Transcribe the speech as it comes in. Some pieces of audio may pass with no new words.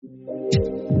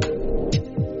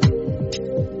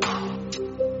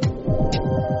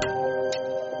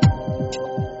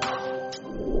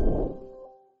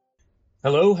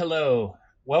Hello, hello.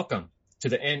 Welcome to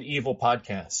the End Evil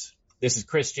Podcast. This is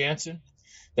Chris Jansen.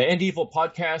 The End Evil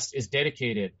Podcast is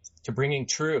dedicated to bringing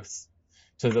truth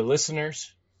to the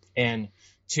listeners and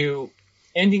to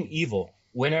ending evil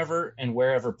whenever and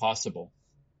wherever possible.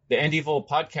 The End Evil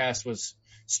Podcast was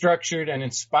structured and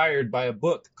inspired by a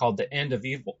book called The End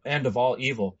of All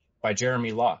Evil by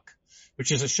Jeremy Locke,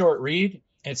 which is a short read.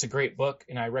 It's a great book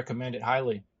and I recommend it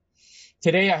highly.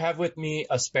 Today I have with me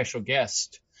a special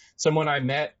guest, someone I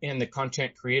met in the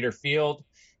content creator field,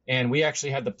 and we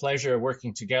actually had the pleasure of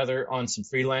working together on some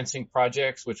freelancing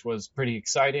projects, which was pretty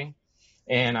exciting.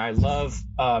 And I love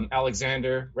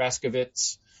Alexander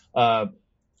Raskovik's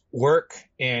work,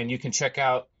 and you can check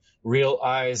out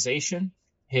Realization.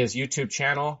 His YouTube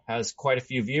channel has quite a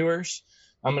few viewers.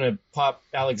 I'm going to pop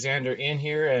Alexander in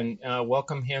here and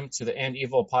welcome him to the End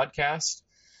Evil Podcast.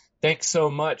 Thanks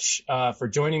so much for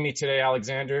joining me today,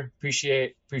 Alexander.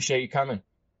 Appreciate you coming.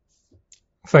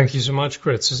 Thank you so much,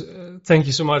 Chris.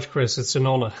 It's an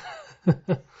honor.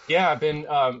 Yeah, I've been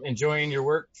enjoying your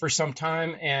work for some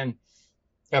time and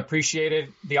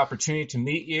appreciated the opportunity to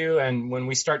meet you. And when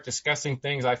we start discussing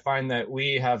things, I find that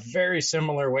we have very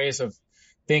similar ways of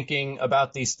thinking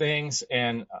about these things.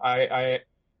 And I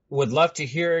would love to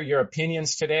hear your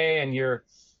opinions today and your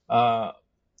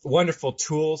wonderful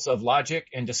tools of logic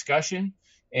and discussion.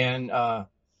 And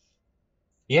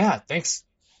yeah, thanks.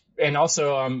 And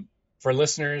also, for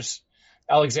listeners,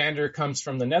 Alexander comes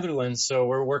from the Netherlands, so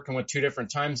we're working with two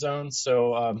different time zones.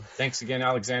 So thanks again,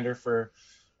 Alexander, for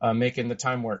making the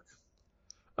time work.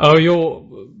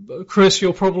 Oh, Chris,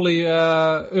 you're probably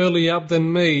early up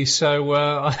than me, so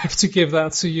I have to give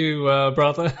that to you,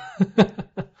 brother.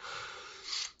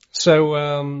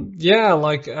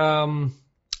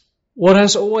 What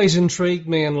has always intrigued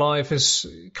me in life is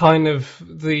kind of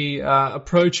the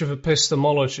approach of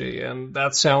epistemology, and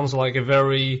that sounds like a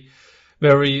very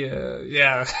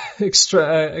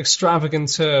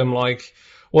extravagant term. Like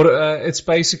it's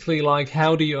basically like,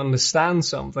 how do you understand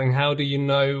something? How do you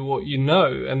know what you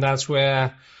know? And that's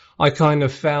where I kind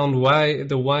of found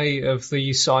the way of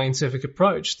the scientific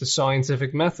approach, the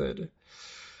scientific method.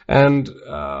 And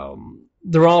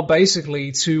there are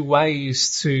basically two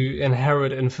ways to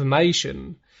inherit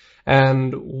information.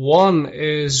 And one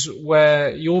is where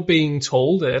you're being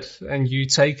told it and you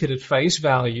take it at face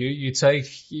value. You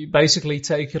basically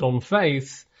take it on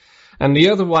faith. And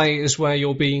the other way is where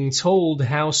you're being told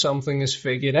how something is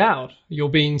figured out. You're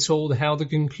being told how the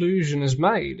conclusion is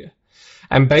made.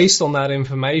 And based on that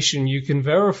information, you can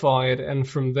verify it. And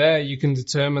from there, you can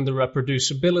determine the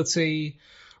reproducibility,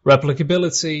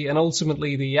 replicability, and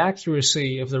ultimately the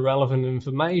accuracy of the relevant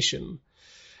information.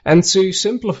 And to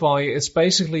simplify, it's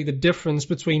basically the difference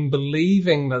between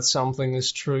believing that something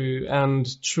is true and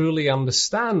truly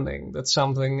understanding that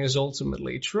something is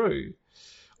ultimately true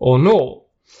or not.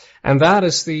 And that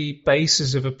is the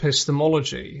basis of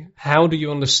epistemology. How do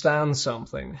you understand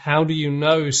something? How do you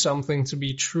know something to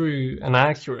be true and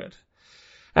accurate?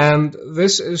 And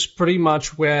this is pretty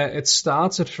much where it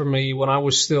started for me when I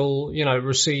was still,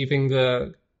 receiving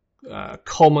the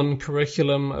common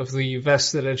curriculum of the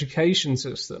vested education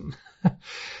system.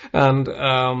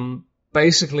 And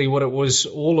basically what it was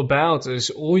all about is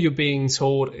all you're being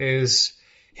taught is,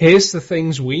 here's the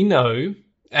things we know,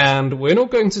 and we're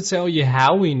not going to tell you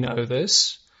how we know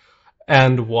this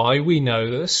and why we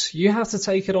know this. You have to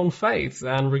take it on faith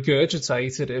and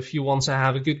regurgitate it if you want to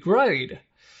have a good grade.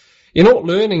 You're not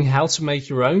learning how to make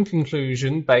your own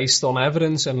conclusion based on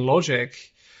evidence and logic.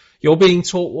 You're being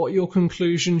taught what your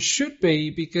conclusion should be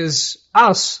because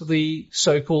us, the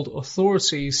so-called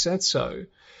authorities, said so.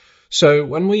 So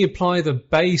when we apply the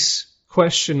base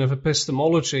question of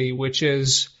epistemology, which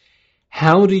is,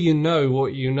 how do you know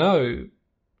what you know?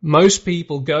 Most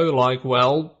people go like,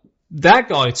 well, that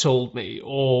guy told me,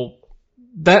 or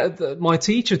that my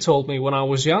teacher told me when I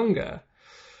was younger,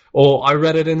 or I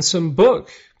read it in some book.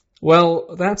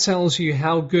 Well, that tells you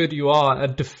how good you are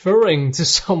at deferring to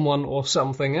someone or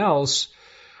something else,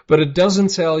 but it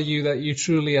doesn't tell you that you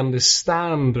truly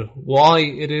understand why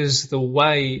it is that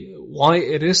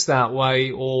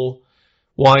way, or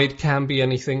why it can be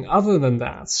anything other than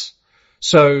that.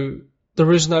 So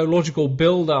there is no logical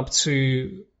build-up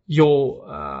to your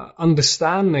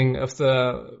understanding of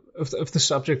the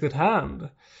subject at hand.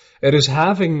 It is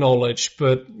having knowledge,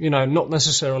 but, not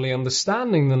necessarily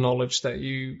understanding the knowledge that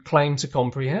you claim to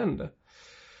comprehend.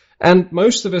 And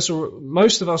most of us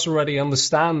already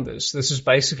understand this. This is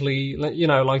basically,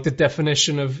 like the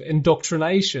definition of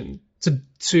indoctrination.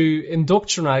 To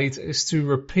indoctrinate is to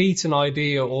repeat an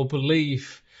idea or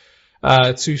belief,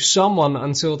 to someone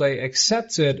until they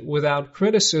accept it without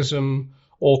criticism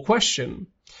or question.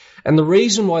 And the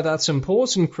reason why that's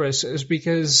important, Chris, is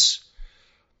because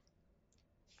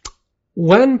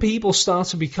when people start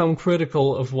to become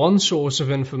critical of one source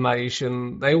of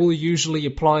information, they will usually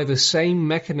apply the same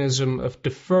mechanism of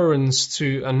deference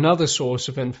to another source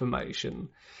of information.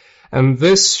 And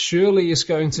this surely is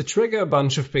going to trigger a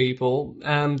bunch of people.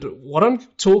 And what I'm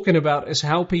talking about is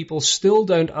how people still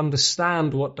don't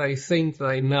understand what they think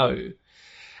they know.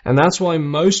 And that's why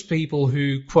most people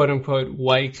who, quote unquote,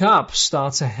 wake up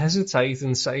start to hesitate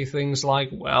and say things like,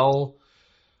 well,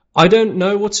 I don't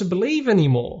know what to believe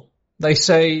anymore. They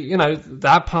say, you know,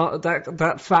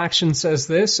 that faction says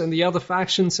this and the other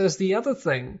faction says the other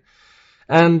thing.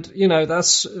 And, you know,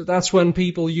 that's when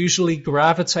people usually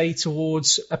gravitate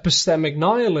towards epistemic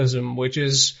nihilism, which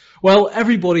is, well,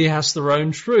 everybody has their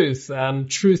own truth and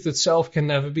truth itself can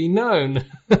never be known.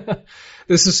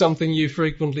 This is something you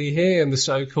frequently hear in the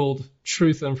so-called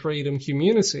truth and freedom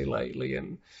community lately.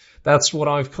 And that's what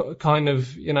I've kind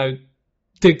of, you know,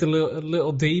 digged a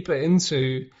little deeper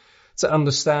into to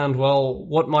understand, well,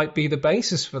 what might be the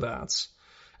basis for that.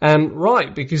 And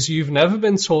right, because you've never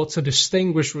been taught to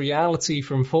distinguish reality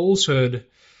from falsehood,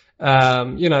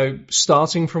 you know,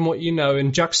 starting from what you know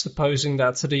and juxtaposing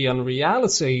that to the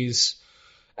unrealities.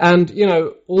 And, you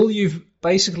know, all you've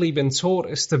basically been taught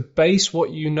is to base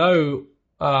what you know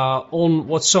on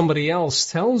what somebody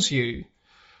else tells you.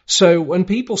 So when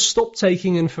people stop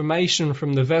taking information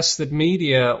from the vested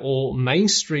media or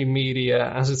mainstream media,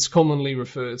 as it's commonly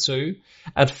referred to,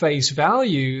 at face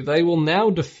value, they will now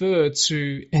defer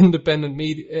to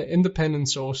independent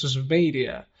sources of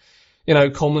media, you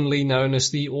know, commonly known as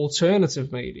the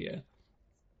alternative media.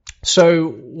 So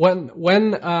when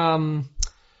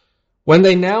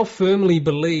they now firmly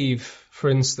believe, for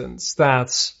instance,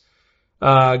 that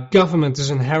government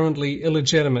is inherently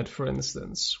illegitimate, for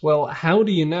instance. Well, how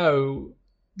do you know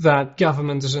that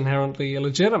government is inherently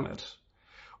illegitimate?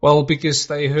 Well, because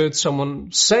they heard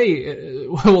someone say,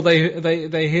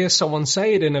 they hear someone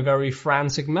say it in a very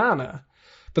frantic manner.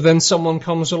 But then someone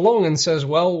comes along and says,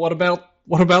 well, what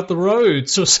about the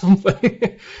roads or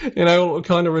something? You know,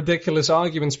 kind of ridiculous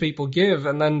arguments people give.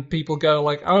 And then people go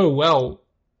like, oh, well,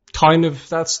 kind of,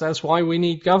 that's why we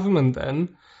need government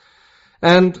then.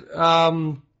 And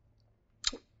I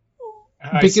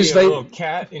see a little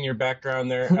cat in your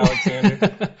background there,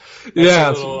 Alexander.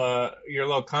 Yeah, your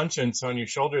little conscience on your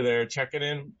shoulder there, checking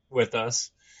in with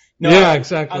us. No, yeah,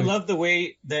 exactly. I love the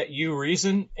way that you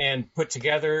reason and put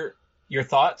together your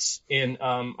thoughts, and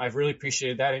I've really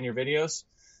appreciated that in your videos.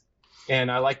 And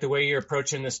I like the way you're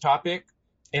approaching this topic.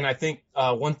 And I think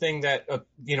one thing that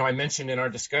you know I mentioned in our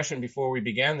discussion before we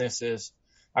began this is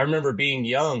I remember being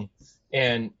young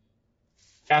and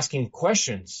asking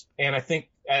questions. And I think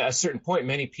at a certain point,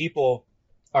 many people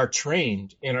are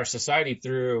trained in our society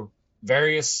through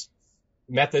various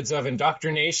methods of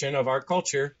indoctrination of our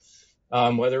culture,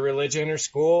 whether religion or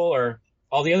school or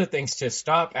all the other things, to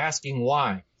stop asking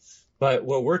why. But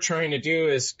what we're trying to do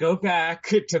is go back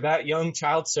to that young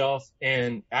child self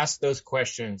and ask those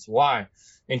questions, why,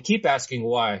 and keep asking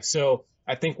why. So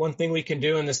I think one thing we can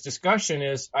do in this discussion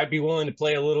is I'd be willing to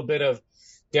play a little bit of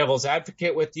devil's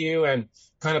advocate with you and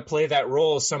kind of play that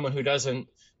role as someone who doesn't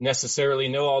necessarily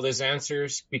know all those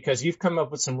answers, because you've come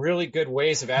up with some really good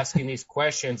ways of asking these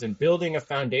questions and building a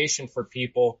foundation for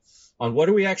people on what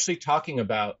are we actually talking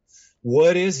about?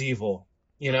 What is evil?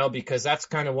 You know, because that's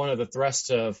kind of one of the thrusts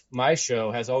of my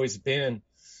show has always been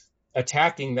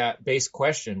attacking that base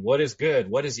question. What is good?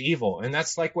 What is evil? And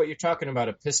that's like what you're talking about,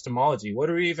 epistemology.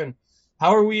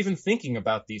 How are we even thinking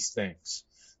about these things?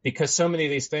 Because so many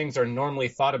of these things are normally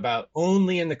thought about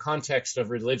only in the context of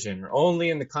religion or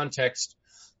only in the context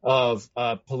of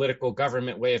political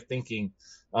government way of thinking,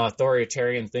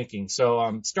 authoritarian thinking.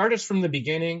 So start us from the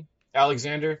beginning,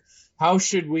 Alexander. How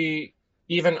should we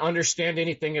even understand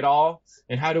anything at all?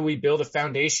 And how do we build a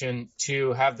foundation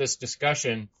to have this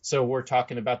discussion so we're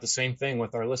talking about the same thing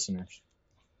with our listeners?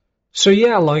 So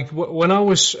yeah, like when I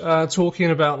was talking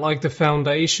about like the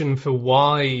foundation for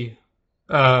why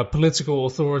political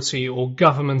authority or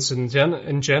governments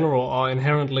in general are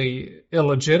inherently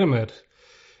illegitimate.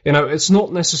 You know, it's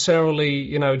not necessarily,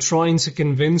 you know, trying to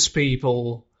convince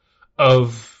people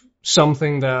of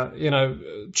something that, you know,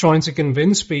 trying to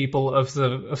convince people of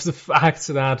the fact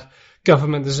that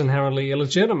government is inherently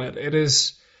illegitimate. It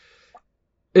is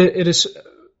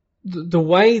the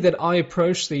way that I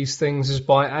approach these things is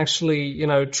by actually, you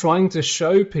know, trying to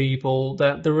show people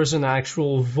that there is an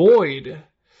actual void.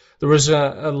 There is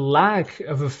a lack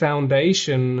of a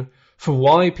foundation for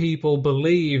why people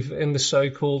believe in the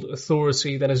so-called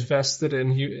authority that is vested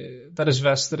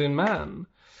in man.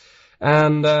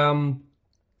 And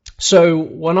So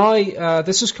when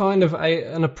this is kind of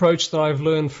an approach that I've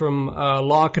learned from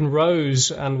Larkin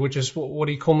Rose, and which is what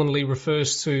he commonly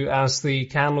refers to as the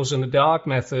candles in the dark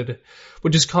method,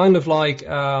 which is kind of like,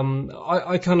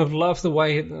 I kind of love the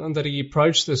way that he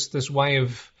approached this way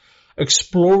of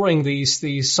exploring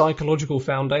these psychological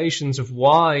foundations of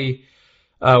why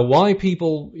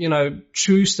people,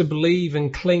 choose to believe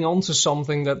and cling on to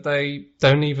something that they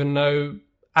don't even know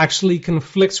actually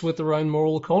conflicts with their own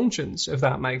moral conscience, if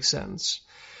that makes sense.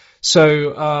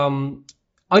 So,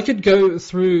 I could go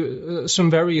through some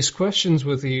various questions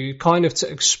with you, kind of to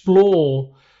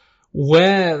explore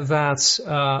where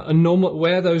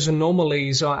where those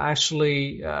anomalies are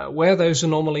actually, where those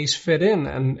anomalies fit in,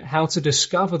 and how to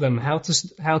discover them, how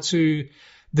to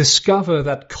discover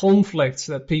that conflict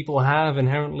that people have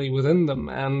inherently within them,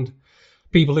 and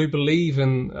people who believe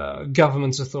in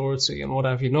government authority and what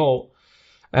have you not.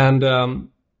 And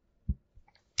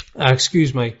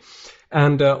excuse me,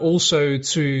 and also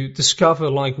to discover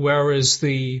where is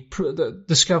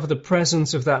discover the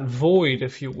presence of that void,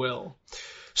 if you will.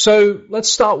 So let's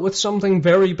start with something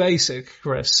very basic,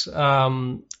 Chris.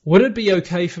 Would it be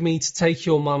okay for me to take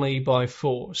your money by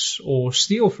force or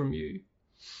steal from you?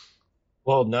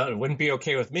 Well, no, it wouldn't be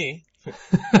okay with me.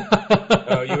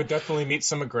 You would definitely meet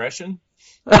some aggression.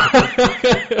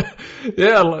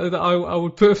 Yeah, I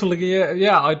would perfectly,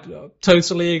 I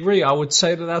totally agree. I would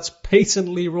say that that's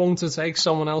patently wrong to take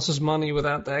someone else's money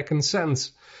without their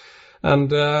consent.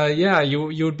 And,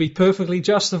 you would be perfectly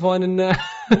justified in,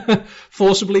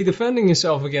 forcibly defending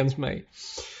yourself against me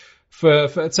for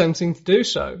attempting to do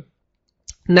so.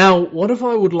 Now, what if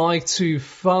I would like to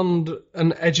fund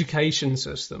an education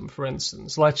system, for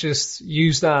instance? Let's just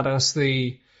use that as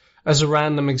a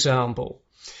random example.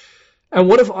 And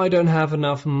what if I don't have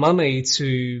enough money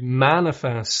to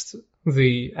manifest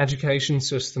the education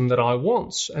system that I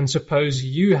want? And suppose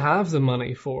you have the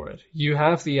money for it. You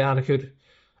have the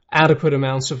adequate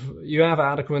amounts of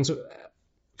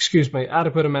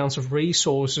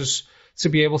resources to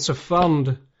be able to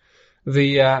fund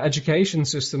the education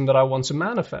system that I want to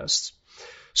manifest.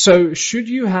 So should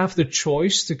you have the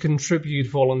choice to contribute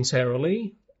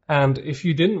voluntarily? And if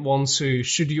you didn't want to,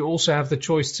 should you also have the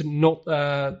choice to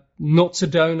not to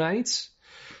donate?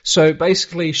 So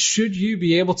basically, should you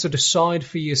be able to decide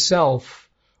for yourself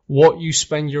what you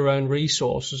spend your own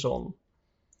resources on?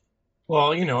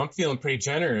 Well, I'm feeling pretty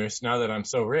generous now that I'm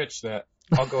so rich that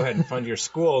I'll go ahead and fund your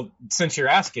school since you're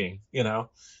asking,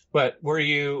 But were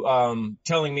you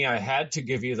telling me I had to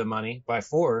give you the money by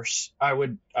force? I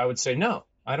would say no.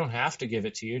 I don't have to give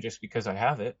it to you just because I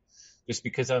have it. Just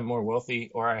because I'm more wealthy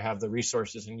or I have the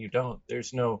resources and you don't.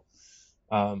 There's no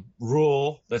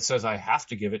rule that says I have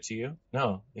to give it to you.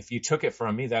 No, if you took it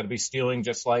from me, that'd be stealing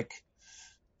just like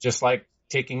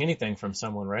taking anything from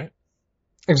someone, right?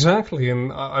 Exactly,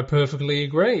 and I perfectly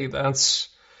agree. That's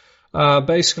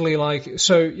basically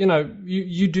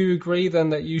you do agree then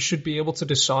that you should be able to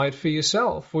decide for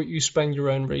yourself what you spend your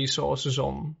own resources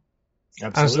on.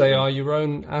 Absolutely.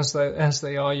 As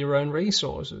they are your own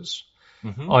resources.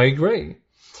 Mm-hmm. I agree.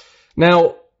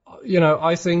 Now,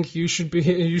 I think you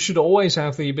should always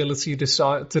have the ability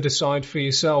to decide for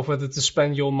yourself whether to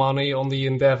spend your money on the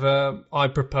endeavor I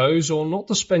propose or not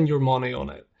to spend your money on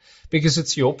it, because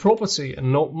it's your property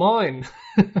and not mine.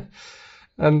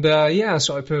 And,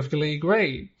 so I perfectly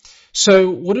agree.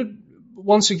 So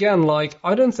once again,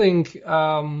 I don't think,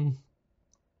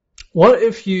 what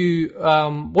if you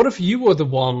were the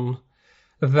one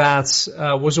that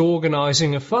was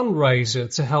organizing a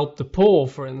fundraiser to help the poor,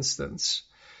 for instance,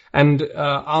 and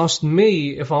asked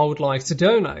me if I would like to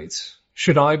donate?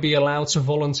 Should I be allowed to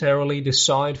voluntarily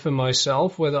decide for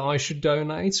myself whether I should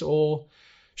donate, or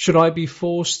should I be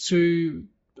forced to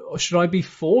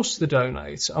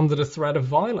donate under the threat of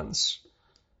violence?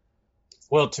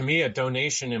 Well, to me, a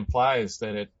donation implies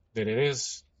that it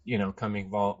is, coming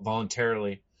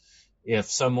voluntarily. If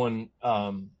someone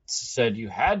said you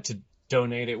had to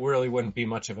donate, it really wouldn't be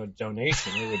much of a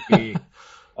donation. It would be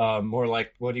more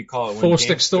like, what do you call it? Forced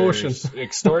extortion.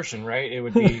 Extortion, right? It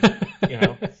would be,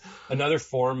 another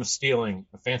form of stealing,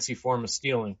 a fancy form of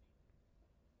stealing.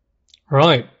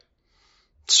 Right.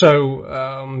 So,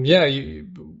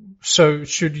 so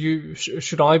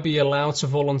should I be allowed to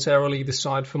voluntarily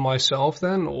decide for myself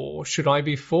then, or should I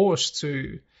be forced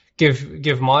to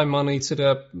give my money to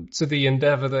the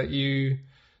endeavor that you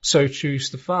so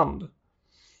choose to fund?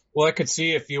 Well, I could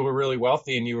see if you were really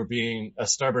wealthy and you were being a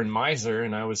stubborn miser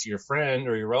and I was your friend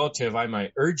or your relative, I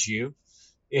might urge you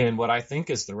in what I think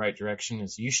is the right direction,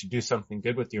 is you should do something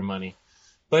good with your money.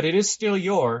 But it is still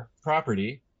your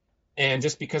property. And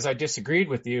just because I disagreed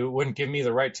with you wouldn't give me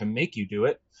the right to make you do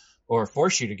it or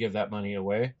force you to give that money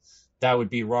away, that would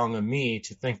be wrong of me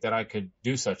to think that I could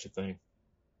do such a thing.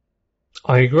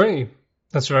 I agree.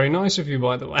 That's very nice of you,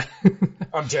 by the way.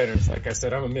 I'm generous. Like I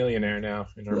said, I'm a millionaire now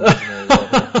in our imaginary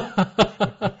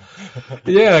world.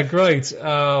 Yeah, great.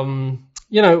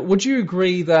 Would you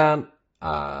agree that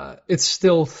it's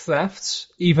still theft,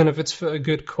 even if it's for a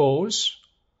good cause?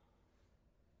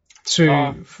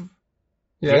 Yeah,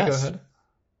 yes. Go ahead.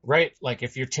 Right. Like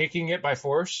if you're taking it by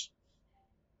force,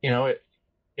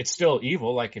 it's still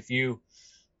evil. Like if you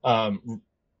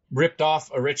ripped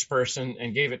off a rich person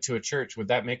and gave it to a church, would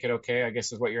that make it okay? I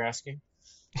guess is what you're asking.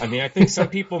 I mean, I think some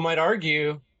people might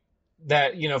argue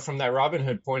that, from that Robin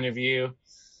Hood point of view,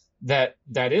 that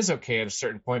is okay at a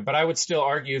certain point. But I would still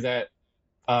argue that,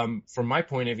 from my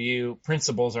point of view,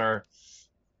 principles are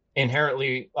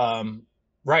inherently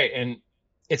right. And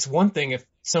it's one thing if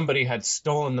somebody had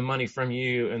stolen the money from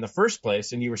you in the first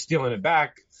place and you were stealing it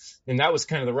back, then that was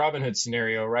kind of the Robin Hood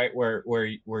scenario, right? Where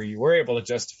you were able to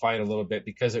justify it a little bit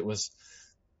because it was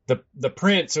the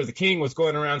prince or the king was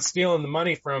going around stealing the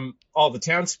money from all the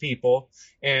townspeople,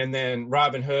 and then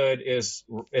Robin Hood is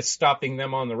stopping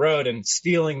them on the road and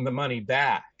stealing the money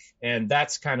back. And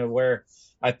that's kind of where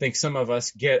I think some of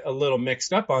us get a little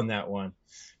mixed up on that one.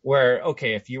 Where,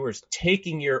 okay, if you were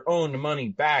taking your own money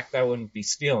back, that wouldn't be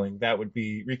stealing. That would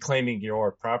be reclaiming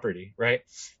your property, right?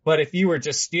 But if you were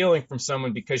just stealing from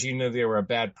someone because you knew they were a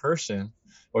bad person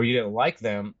or you didn't like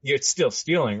them, it's still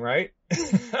stealing, right?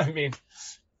 I mean,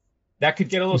 that could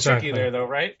get a little tricky there, though,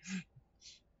 right?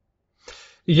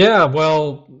 Yeah,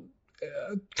 well,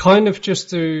 kind of just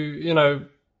to,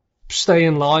 stay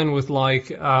in line with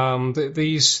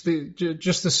just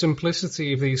the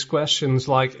simplicity of these questions.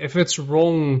 Like if it's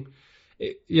wrong,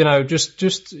 how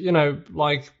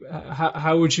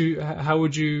would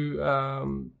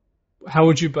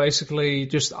you basically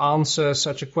just answer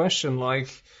such a question?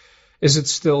 Like, is it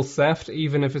still theft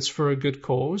even if it's for a good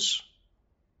cause?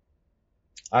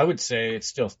 I would say it's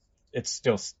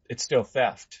still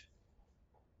theft.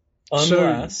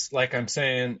 Unless, like I'm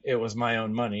saying, it was my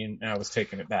own money and I was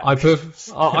taking it back. I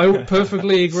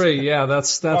perfectly agree. Yeah,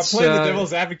 that's. Well, I'm playing the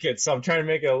devil's advocate, so I'm trying to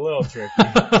make it a little tricky.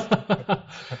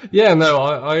 Yeah, no,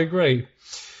 I agree.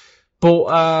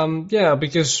 But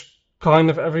because kind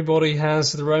of everybody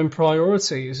has their own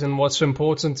priorities, and what's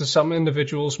important to some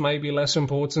individuals may be less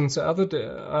important to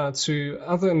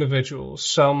other individuals.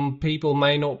 Some people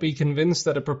may not be convinced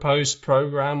that a proposed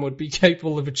program would be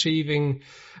capable of achieving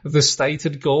the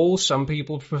stated goal. Some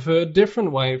people prefer a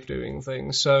different way of doing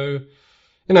things. So,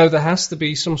 there has to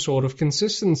be some sort of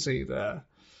consistency there.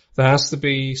 There has to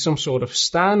be some sort of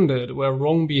standard where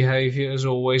wrong behavior is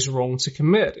always wrong to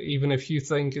commit, even if you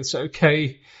think it's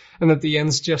okay and that the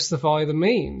ends justify the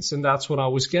means. And that's what I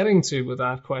was getting to with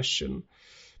that question.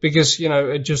 Because,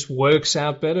 it just works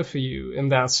out better for you in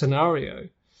that scenario.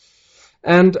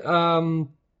 And,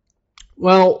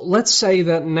 let's say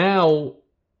that now,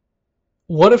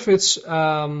 what if it's,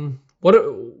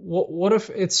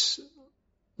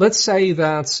 let's say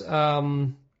that,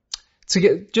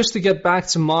 to get back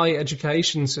to my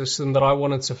education system that I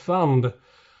wanted to fund,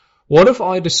 what if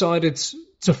I decided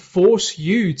to force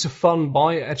you to fund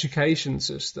my education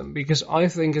system because I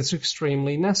think it's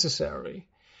extremely necessary?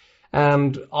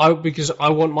 And because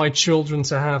I want my children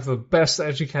to have the best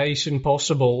education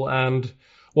possible. And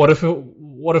what if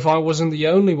I wasn't the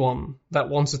only one that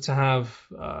wanted to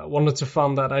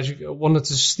fund that wanted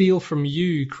to steal from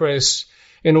you, Chris,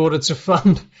 in order to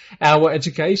fund our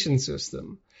education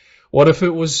system? What if it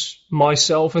was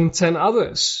myself and 10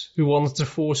 others who wanted to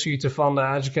force you to fund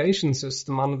our education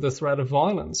system under the threat of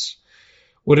violence?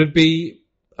 Would it be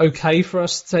okay for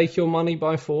us to take your money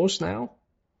by force now?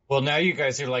 Well, now you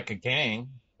guys are like a gang,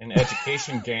 an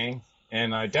education gang,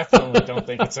 and I definitely don't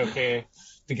think it's okay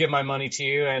to give my money to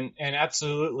you. And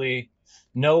absolutely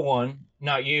no one,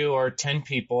 not you or 10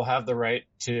 people, have the right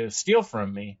to steal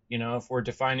from me. If we're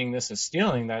defining this as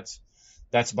stealing, that's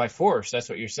by force. That's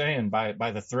what you're saying,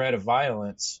 by the threat of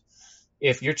violence.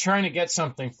 If you're trying to get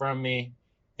something from me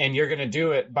and you're going to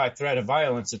do it by threat of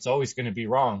violence, it's always going to be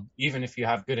wrong, even if you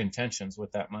have good intentions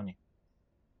with that money.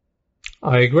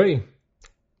 I agree.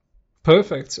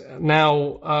 Perfect. Now,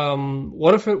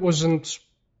 what if it wasn't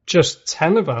just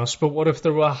 10 of us, but what if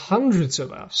there were hundreds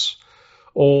of us?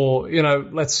 Or,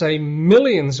 let's say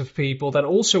millions of people that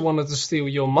also wanted to steal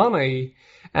your money,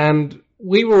 and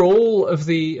we were all of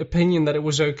the opinion that it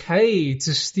was okay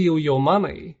to steal your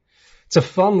money, to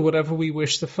fund whatever we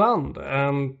wish to fund,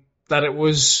 and that it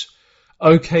was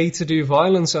okay to do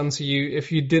violence unto you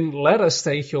if you didn't let us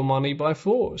take your money by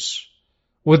force.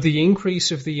 Would the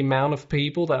increase of the amount of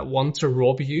people that want to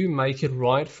rob you make it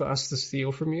right for us to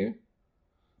steal from you?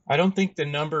 I don't think the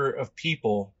number of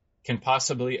people can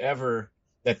possibly ever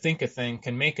that think a thing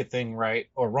can make a thing right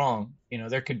or wrong.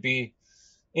 There could be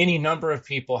any number of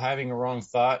people having a wrong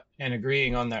thought and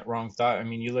agreeing on that wrong thought. I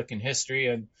mean, you look in history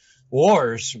and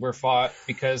wars were fought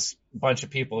because a bunch of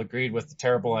people agreed with the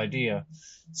terrible idea.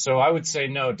 So I would say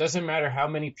no, it doesn't matter how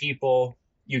many people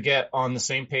you get on the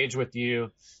same page with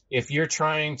you. If you're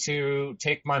trying to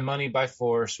take my money by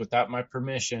force without my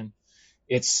permission,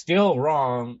 it's still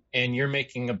wrong, and you're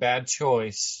making a bad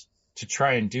choice to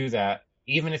try and do that,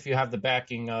 even if you have the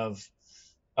backing of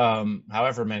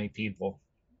however many people.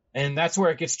 And that's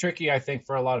where it gets tricky, I think,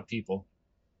 for a lot of people.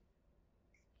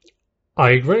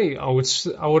 I agree. I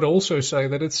would also say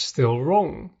that it's still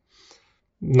wrong.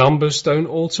 Numbers don't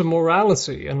alter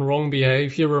morality, and wrong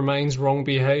behavior remains wrong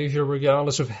behavior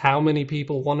regardless of how many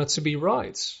people want it to be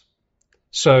right.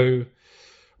 So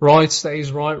right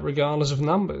stays right regardless of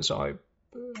numbers. I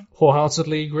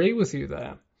wholeheartedly agree with you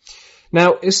there.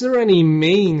 Now, is there any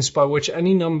means by which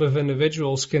any number of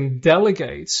individuals can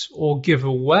delegate or give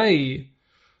away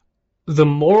the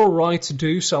moral right to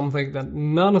do something that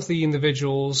none of the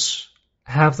individuals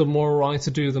have the moral right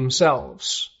to do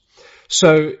themselves?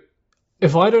 So,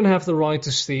 if I don't have the right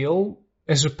to steal,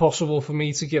 is it possible for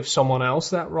me to give someone else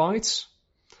that right?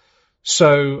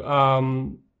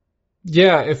 So,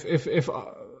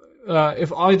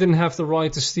 if I didn't have the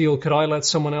right to steal, could I let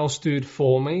someone else do it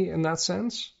for me in that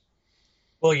sense?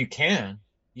 Well, you can.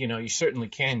 You certainly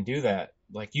can do that.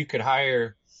 Like, you could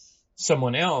hire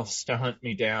someone else to hunt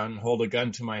me down, hold a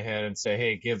gun to my head and say,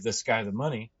 hey, give this guy the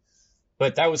money.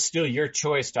 But that was still your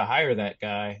choice to hire that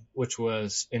guy, which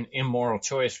was an immoral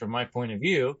choice from my point of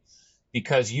view,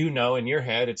 because in your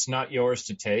head it's not yours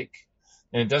to take.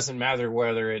 And it doesn't matter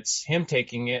whether it's him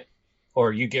taking it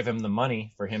or you give him the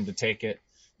money for him to take it.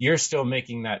 You're still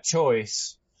making that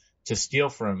choice to steal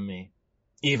from me.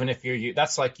 Even if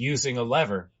that's like using a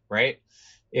lever, right?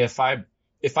 If I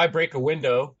break a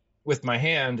window with my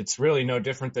hand, it's really no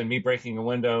different than me breaking a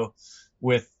window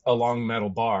with a long metal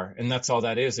bar. And that's all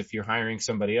that is. If you're hiring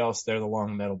somebody else, they're the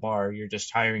long metal bar. You're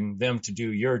just hiring them to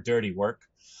do your dirty work.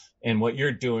 And what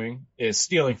you're doing is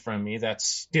stealing from me. That's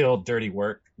still dirty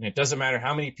work. And it doesn't matter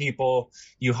how many people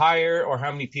you hire or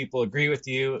how many people agree with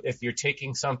you. If you're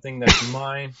taking something that's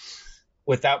mine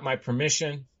without my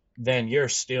permission, then you're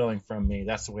stealing from me.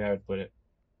 That's the way I would put it.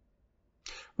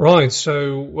 Right.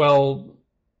 So, well,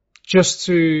 just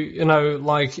to,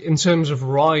 like in terms of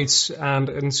rights and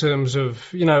in terms of,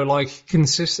 like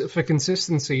for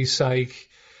consistency's sake,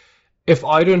 if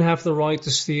I don't have the right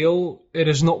to steal, it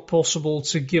is not possible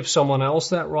to give someone else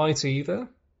that right either.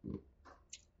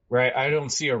 Right. I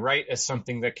don't see a right as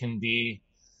something that can be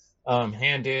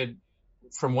handed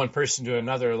from one person to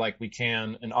another like we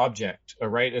can an object. A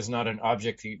right is not an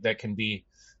object that can be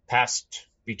passed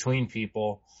between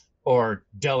people or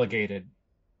delegated,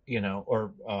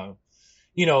 our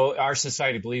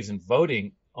society believes in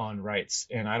voting on rights,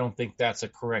 and I don't think that's a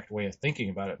correct way of thinking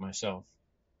about it myself.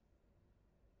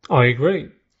 I agree.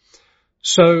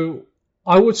 So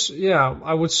I would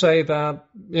say that,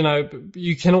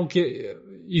 you cannot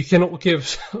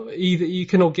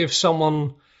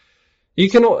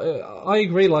I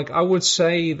agree. Like, I would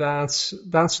say that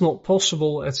that's not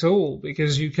possible at all,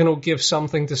 because you cannot give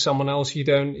something to someone else you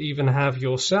don't even have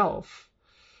yourself.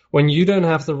 When you don't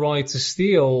have the right to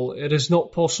steal, it is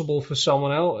not possible for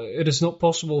someone else. It is not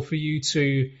possible for you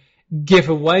to give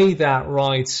away that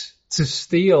right to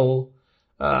steal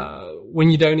when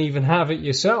you don't even have it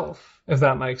yourself, if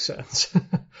that makes sense.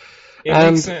 It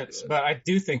makes sense, but I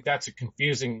do think that's a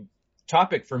confusing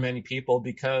topic for many people,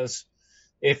 because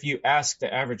if you ask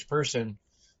the average person,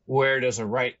 where does a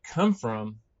right come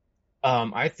from?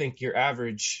 I think your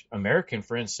average American,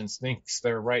 for instance, thinks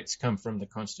their rights come from the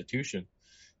Constitution.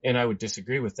 And I would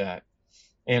disagree with that.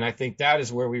 And I think that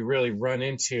is where we really run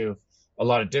into a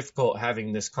lot of difficult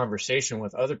having this conversation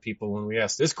with other people when we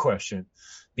ask this question,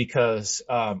 because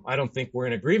I don't think we're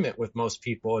in agreement with most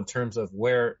people in terms of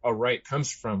where a right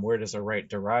comes from. Where does a right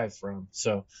derive from?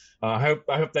 So I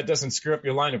hope that doesn't screw up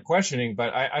your line of questioning,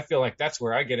 but I feel like that's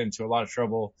where I get into a lot of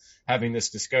trouble having this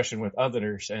discussion with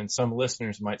others, and some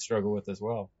listeners might struggle with as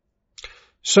well.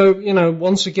 So,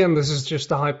 once again, this is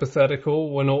just a hypothetical.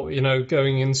 We're not,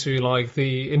 going into like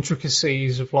the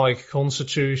intricacies of like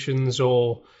constitutions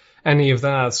or any of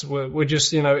that. We're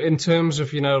just, in terms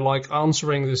of, like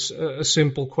answering this a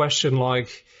simple question,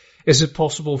 like, is it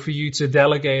possible for you to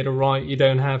delegate a right you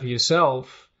don't have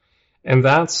yourself? In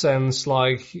that sense,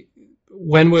 like,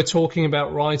 when we're talking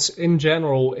about rights in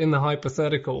general, in the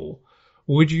hypothetical,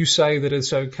 would you say that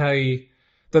it's okay,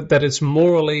 that it's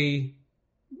morally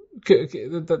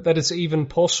that it's even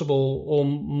possible or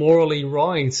morally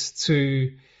right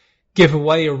to give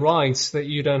away a right that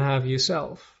you don't have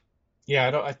yourself. Yeah,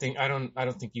 I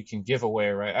don't think you can give away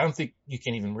a right. I don't think you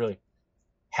can even really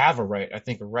have a right. I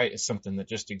think a right is something that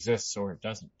just exists or it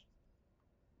doesn't.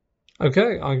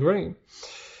 Okay, I agree.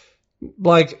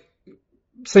 Like,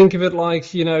 think of it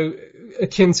like,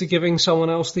 akin to giving someone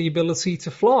else the ability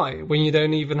to fly when you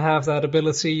don't even have that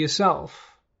ability yourself.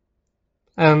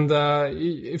 And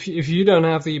if you don't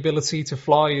have the ability to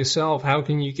fly yourself, how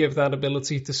can you give that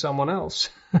ability to someone else?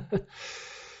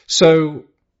 So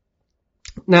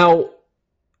now,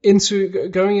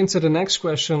 going into the next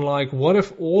question, like, what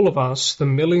if all of us, the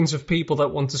millions of people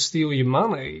that want to steal your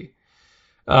money,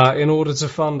 in order to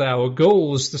fund our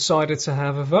goals, decided to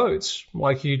have a vote,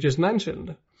 like you just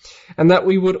mentioned, and that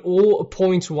we would all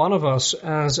appoint one of us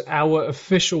as our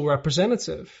official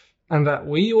representative, and that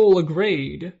we all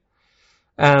agreed,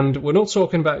 and we're not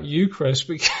talking about you, Chris,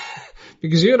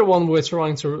 because you're the one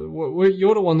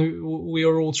you're the one who we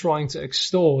are all trying to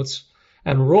extort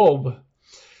and rob.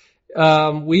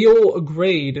 We all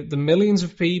agreed, the millions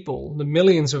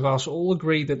of us all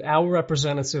agreed that our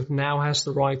representative now has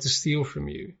the right to steal from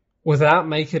you. Would that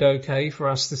make it okay for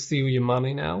us to steal your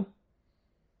money now?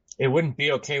 It wouldn't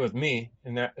be okay with me,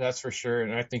 and that's for sure,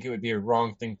 and I think it would be a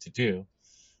wrong thing to do.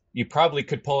 You probably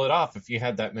could pull it off if you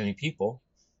had that many people,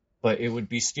 but it would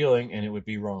be stealing and it would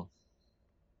be wrong.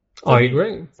 I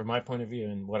agree. From my point of view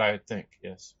and what I think,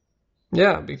 yes.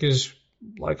 Yeah, because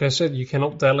like I said, you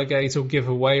cannot delegate or give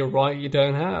away a right you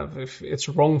don't have. If it's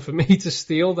wrong for me to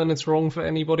steal, then it's wrong for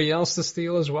anybody else to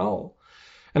steal as well.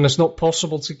 And it's not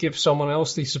possible to give someone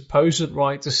else the supposed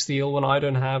right to steal when I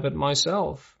don't have it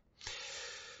myself.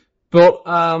 But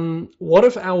what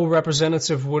if our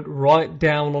representative would write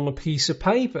down on a piece of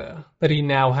paper that he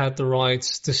now had the right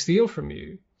to steal from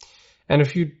you? And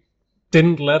if you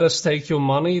didn't let us take your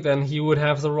money, then he would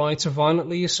have the right to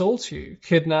violently assault you,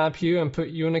 kidnap you, and put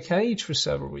you in a cage for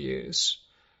several years.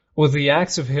 Would the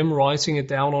act of him writing it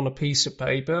down on a piece of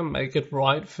paper make it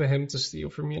right for him to steal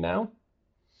from you now?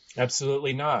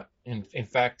 Absolutely not. In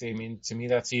fact, I mean, to me,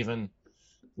 that's even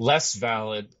less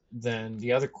valid than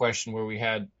the other question where we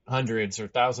had hundreds or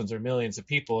thousands or millions of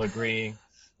people agreeing.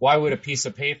 Why would a piece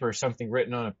of paper, something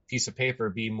written on a piece of paper,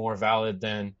 be more valid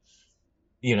than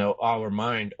our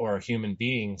mind or a human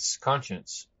being's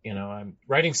conscience?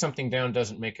 Writing something down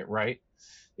doesn't make it right.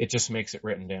 It just makes it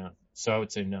written down. So I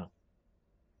would say no.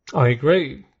 I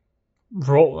agree.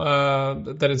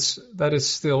 That is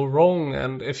still wrong.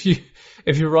 And if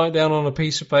you write down on a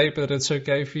piece of paper that it's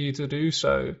okay for you to do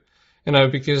so,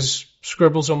 because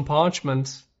scribbles on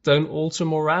parchment don't alter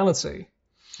morality.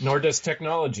 Nor does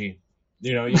technology.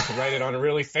 You can write it on a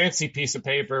really fancy piece of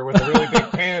paper with a really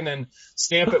big pen and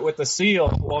stamp it with a seal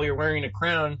while you're wearing a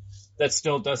crown. That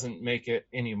still doesn't make it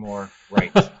any more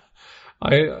right.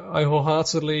 I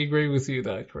wholeheartedly agree with you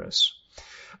there, Chris.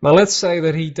 Now, let's say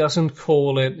that he doesn't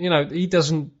call it, he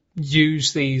doesn't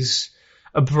use these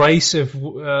abrasive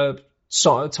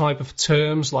type of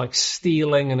terms like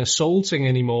stealing and assaulting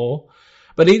anymore,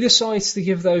 but he decides to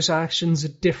give those actions a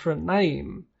different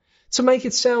name to make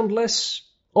it sound less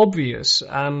obvious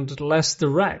and less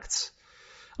direct.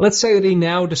 Let's say that he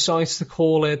now decides to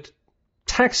call it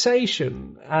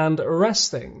taxation and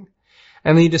arresting,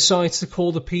 and he decides to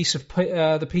call the piece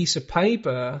of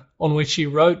paper on which he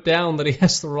wrote down that he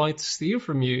has the right to steal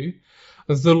from you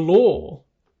the law.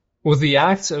 Would the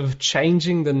act of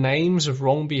changing the names of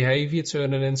wrong behavior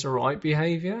turn it into right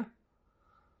behavior?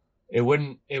 It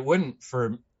wouldn't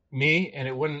for me, and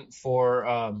it wouldn't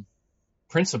for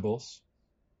principles,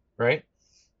 right?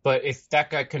 But if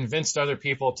that guy convinced other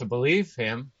people to believe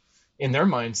him, in their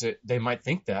minds, they might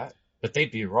think that, but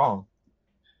they'd be wrong.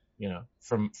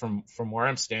 From where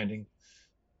I'm standing,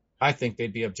 I think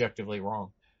they'd be objectively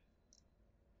wrong.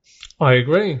 I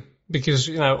agree. Because,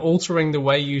 altering the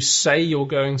way you say you're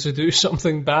going to do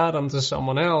something bad unto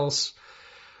someone else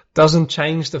doesn't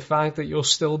change the fact that you're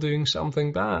still doing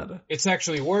something bad. It's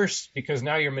actually worse because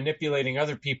now you're manipulating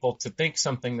other people to think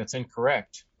something that's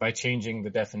incorrect by changing the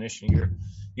definition.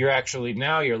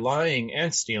 You're lying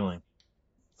and stealing.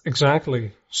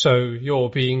 Exactly. So you're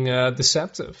being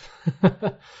deceptive.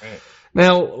 Right.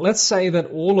 Now, let's say that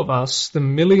all of us, the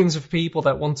millions of people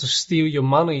that want to steal your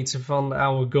money to fund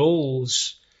our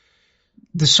goals,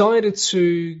 decided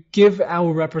to give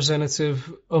our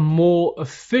representative a more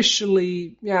official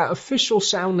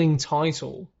sounding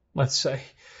title, let's say.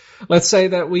 Let's say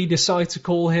that we decide to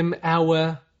call him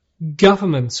our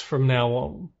government from now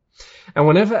on. And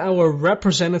whenever our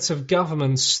representative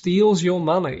government steals your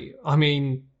money,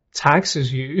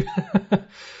 taxes you,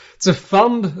 to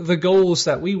fund the goals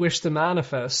that we wish to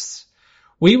manifest,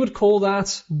 we would call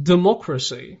that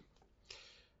democracy.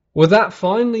 Would that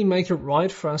finally make it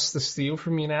right for us to steal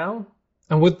from you now?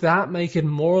 And would that make it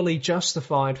morally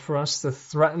justified for us to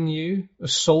threaten you,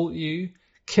 assault you,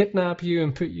 kidnap you,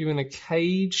 and put you in a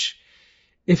cage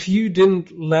if you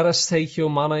didn't let us take your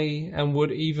money, and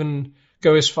would even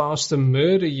go as far as to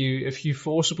murder you if you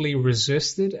forcibly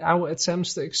resisted our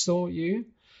attempts to extort you?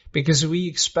 Because we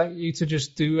expect you to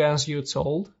just do as you're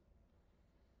told?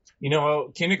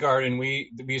 Kindergarten,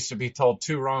 we used to be told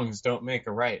 2 wrongs don't make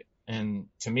a right. And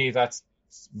to me, that's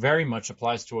very much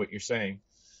applies to what you're saying.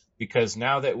 Because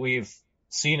now that we've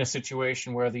seen a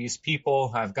situation where these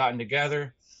people have gotten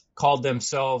together, called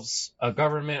themselves a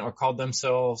government, or called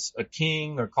themselves a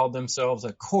king, or called themselves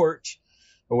a court,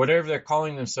 or whatever they're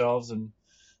calling themselves, and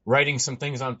writing some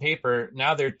things on paper,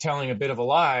 now they're telling a bit of a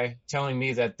lie, telling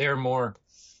me that they're more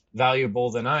valuable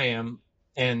than I am,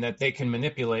 and that they can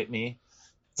manipulate me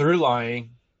through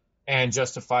lying and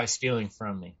justify stealing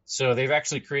from me. So they've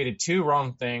actually created 2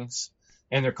 wrong things,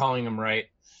 and they're calling them right,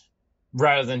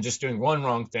 rather than just doing one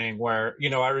wrong thing. Where,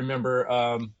 I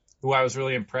remember who I was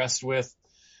really impressed with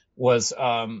was,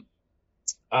 now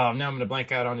I'm going to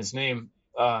blank out on his name,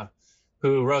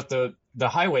 who wrote the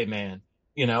Highwayman,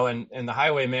 and the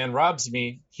Highwayman robs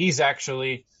me. He's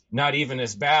actually not even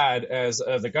as bad as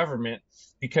the government,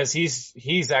 because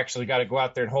he's actually got to go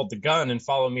out there and hold the gun and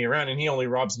follow me around, and he only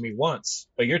robs me once.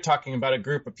 But you're talking about a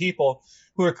group of people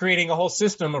who are creating a whole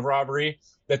system of robbery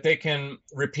that they can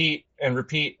repeat and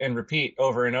repeat and repeat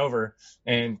over and over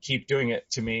and keep doing it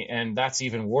to me. And that's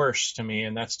even worse to me.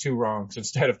 And that's 2 wrongs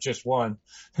instead of just one.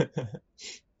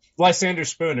 Lysander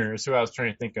Spooner is who I was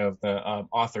trying to think of, the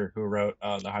author who wrote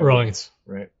The Highway.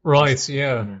 Right,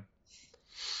 yeah. Spooner.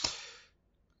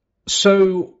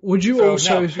 So would you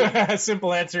also... No.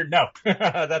 Simple answer, no.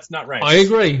 That's not right. I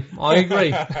agree.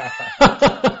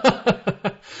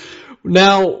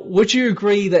 Now, would you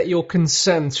agree that your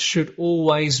consent should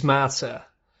always matter?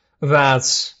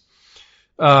 That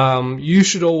you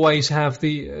should always have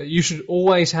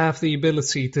the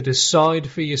ability to decide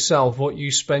for yourself what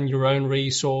you spend your own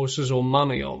resources or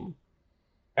money on?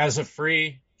 As a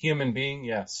free human being,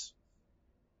 yes.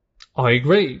 I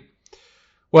agree.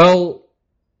 Well,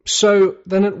 so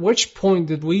then at which point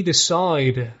did we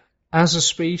decide as a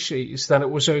species that it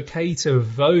was okay to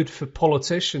vote for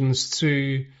politicians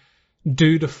to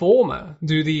do the former,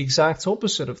 do the exact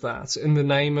opposite of that in the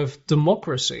name of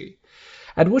democracy?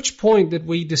 At which point did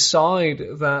we decide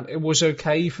that it was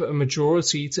okay for a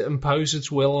majority to impose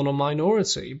its will on a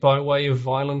minority by way of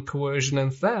violent coercion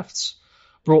and thefts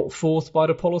brought forth by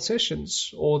the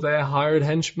politicians or their hired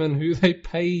henchmen who they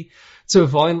pay to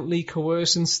violently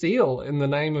coerce and steal in the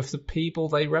name of the people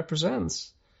they represent?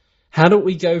 How do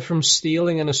we go from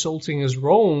stealing and assaulting as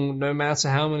wrong, no matter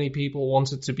how many people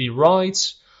want it to be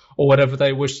right, or whatever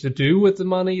they wish to do with the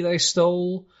money they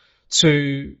stole,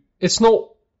 to it's not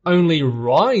only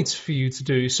right for you to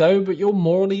do so, but you're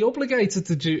morally obligated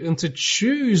to do and to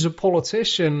choose a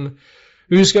politician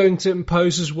who's going to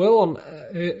impose his will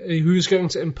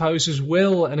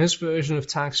and his version of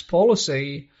tax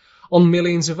policy on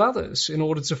millions of others in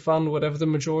order to fund whatever the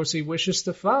majority wishes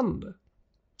to fund.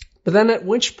 But then at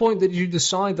which point did you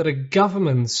decide that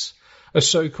a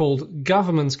so-called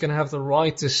government's going to have the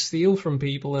right to steal from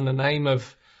people in the name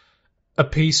of a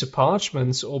piece of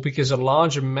parchment, or because a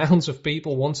large amount of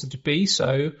people wanted to be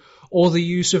so, or the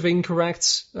use of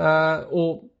incorrect,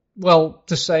 the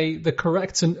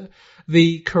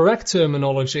correct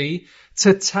terminology,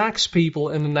 to tax people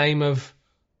in the name of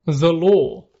the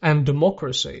law and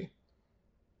democracy?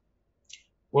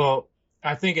 Well,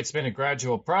 I think it's been a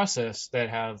gradual process that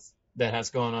has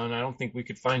gone on. I don't think we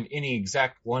could find any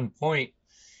exact one point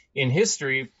in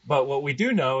history, but what we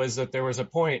do know is that there was a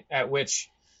point at which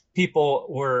people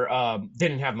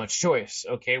didn't have much choice.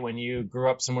 Okay, when you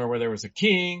grew up somewhere where there was a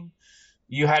king,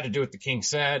 you had to do what the king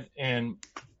said. And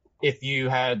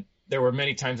there were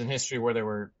many times in history where there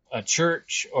were a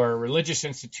church or a religious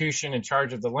institution in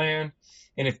charge of the land.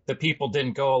 And if the people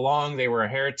didn't go along, they were a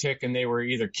heretic and they were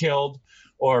either killed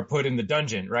or put in the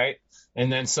dungeon, right?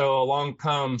 And then so along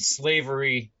comes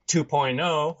slavery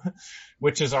 2.0,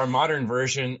 which is our modern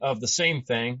version of the same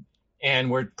thing.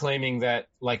 And we're claiming that,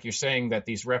 like you're saying, that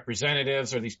these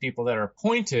representatives or these people that are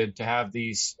appointed to have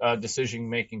these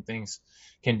decision-making things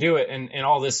can do it. And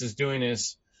all this is doing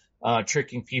is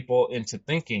tricking people into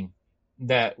thinking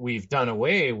that we've done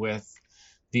away with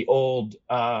the old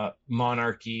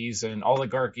monarchies and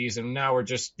oligarchies, and now we're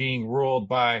just being ruled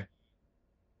by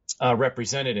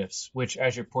representatives, which,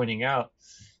 as you're pointing out,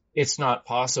 it's not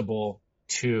possible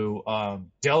to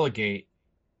delegate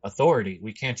authority.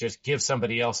 We can't just give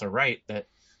somebody else a right that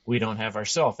we don't have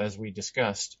ourselves, as we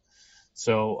discussed.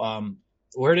 So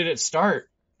where did it start?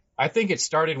 I think it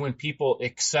started when people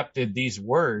accepted these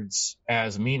words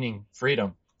as meaning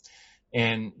freedom,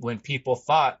 and when people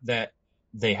thought that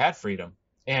they had freedom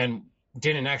and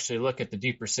didn't actually look at the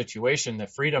deeper situation,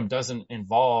 that freedom doesn't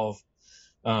involve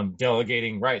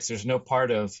delegating rights. There's no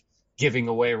part of giving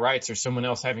away rights or someone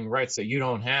else having rights that you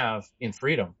don't have in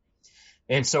freedom.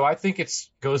 And so I think it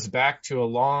goes back to a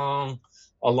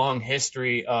long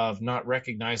history of not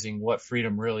recognizing what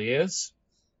freedom really is,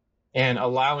 and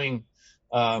allowing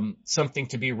something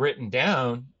to be written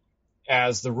down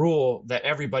as the rule that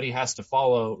everybody has to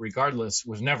follow regardless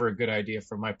was never a good idea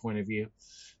from my point of view.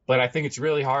 But I think it's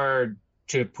really hard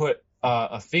to put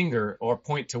a finger or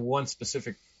point to one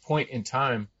specific point in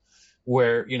time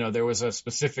where, there was a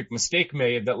specific mistake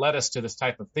made that led us to this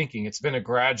type of thinking. It's been a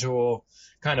gradual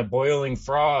kind of boiling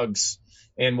frogs.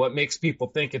 And what makes people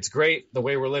think it's great the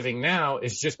way we're living now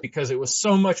is just because it was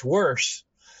so much worse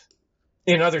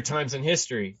in other times in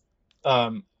history.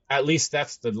 At least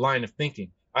that's the line of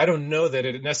thinking. I don't know that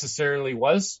it necessarily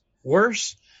was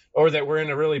worse or that we're in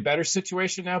a really better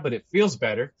situation now, but it feels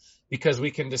better because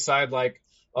we can decide like,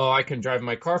 oh, I can drive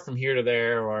my car from here to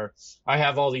there, or I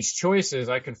have all these choices.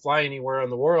 I can fly anywhere in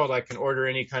the world. I can order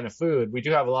any kind of food. We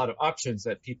do have a lot of options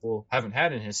that people haven't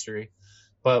had in history,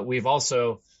 but we've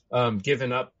also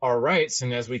given up our rights.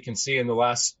 And as we can see in the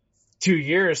last 3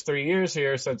 years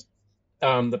here since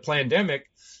the pandemic,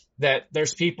 that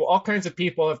there's all kinds of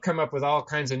people have come up with all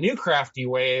kinds of new crafty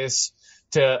ways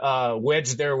to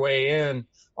wedge their way in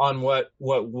on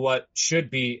what should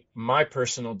be my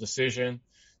personal decision,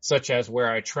 such as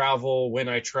where I travel, when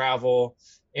I travel,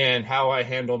 and how I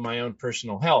handle my own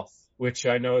personal health, which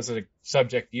I know is a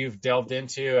subject you've delved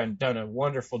into and done a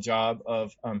wonderful job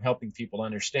of helping people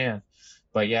understand.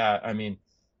 But yeah, I mean,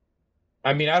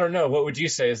 I don't know. What would you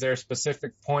say? Is there a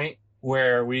specific point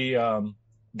where we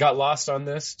got lost on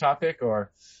this topic, or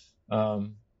I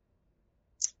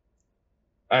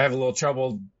have a little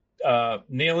trouble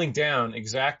nailing down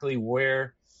exactly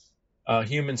where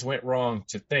humans went wrong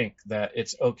to think that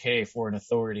it's okay for an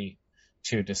authority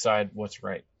to decide what's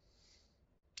right?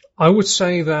 I would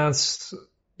say that,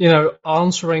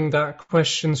 answering that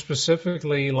question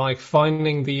specifically, like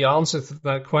finding the answer to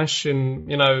that question,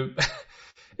 in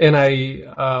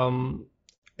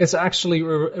it's actually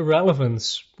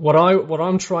irrelevant. What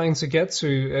I'm trying to get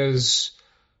to is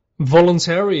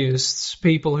voluntarists,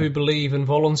 people who believe in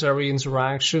voluntary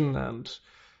interaction and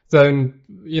don't,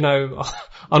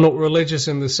 are not religious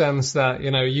in the sense that,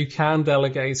 you can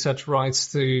delegate such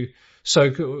rights to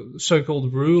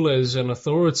so-called rulers and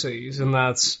authorities, and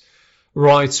that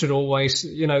rights should always,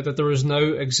 that there is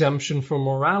no exemption from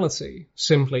morality,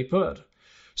 simply put.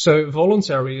 So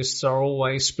voluntarists are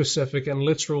always specific and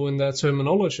literal in their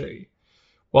terminology,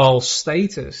 while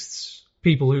statists,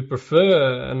 people who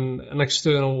prefer an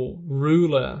external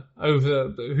ruler over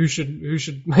who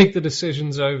should make the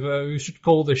decisions over, who should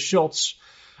call the shots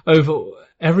over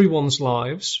everyone's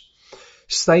lives.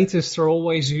 Statists are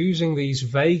always using these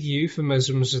vague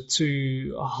euphemisms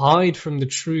to hide from the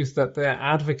truth that they're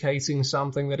advocating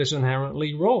something that is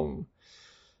inherently wrong.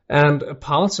 And a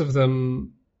part of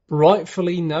them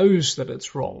rightfully knows that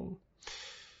it's wrong.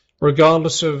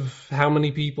 Regardless of how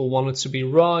many people want it to be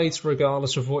right,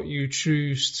 regardless of what you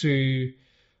choose to,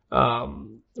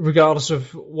 regardless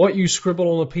of what you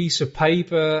scribble on a piece of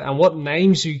paper and what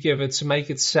names you give it to make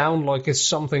it sound like it's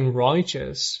something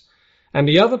righteous, and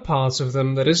the other part of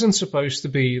them that isn't supposed to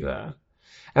be there.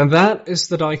 And that is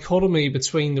the dichotomy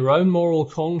between their own moral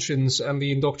conscience and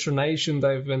the indoctrination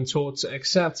they've been taught to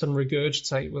accept and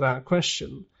regurgitate without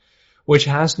question, which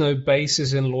has no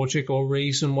basis in logic or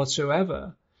reason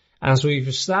whatsoever, as we've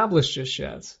established just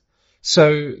yet.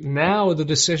 So now the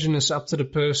decision is up to the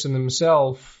person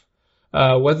himself,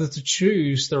 whether to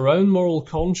choose their own moral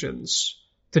conscience,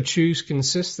 to choose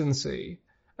consistency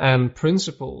and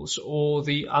principles, or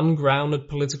the ungrounded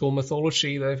political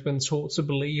mythology they've been taught to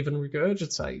believe and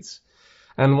regurgitate.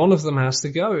 And one of them has to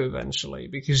go eventually,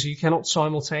 because you cannot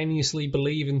simultaneously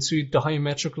believe in two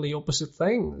diametrically opposite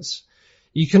things.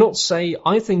 You cannot say,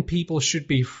 I think people should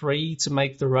be free to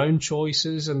make their own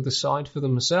choices and decide for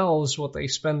themselves what they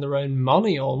spend their own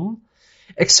money on,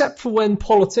 except for when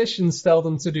politicians tell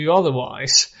them to do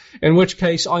otherwise, in which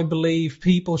case I believe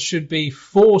people should be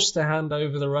forced to hand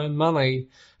over their own money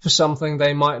for something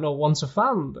they might not want to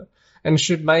fund, and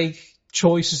should make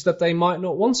choices that they might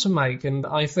not want to make. And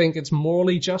I think it's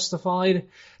morally justified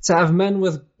to have men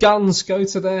with guns go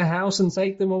to their house and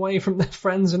take them away from their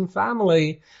friends and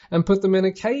family and put them in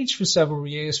a cage for several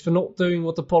years for not doing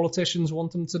what the politicians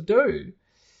want them to do.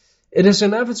 it is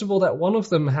inevitable that one of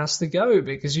them has to go,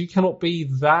 because you cannot be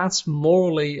that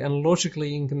morally and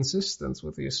logically inconsistent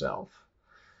with yourself.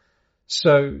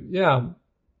 So, yeah.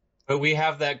 But we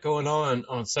have that going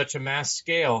on such a mass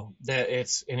scale that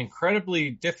it's an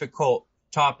incredibly difficult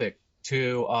topic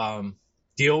to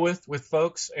deal with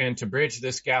folks, and to bridge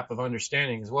this gap of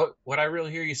understanding. Is what I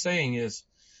really hear you saying is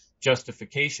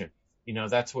justification.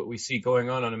 That's what we see going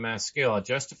on a mass scale, a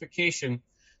justification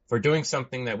for doing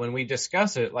something that when we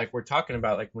discuss it, like we're talking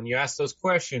about, like when you ask those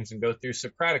questions and go through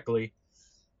Socratically,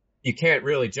 you can't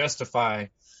really justify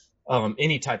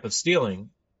any type of stealing.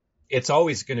 It's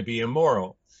always going to be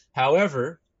immoral.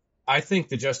 However, I think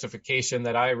the justification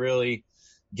that I really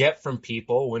get from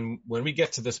people when we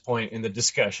get to this point in the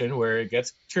discussion where it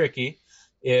gets tricky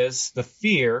is the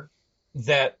fear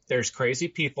that there's crazy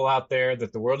people out there,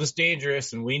 that the world is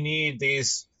dangerous, and we need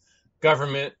these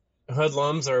government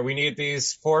hoodlums, or we need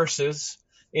these forces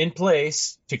in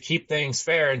place to keep things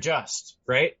fair and just,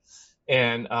 right?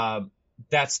 And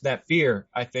that's that fear,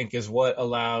 I think, is what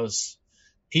allows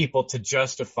people to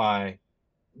justify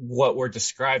what we're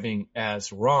describing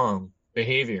as wrong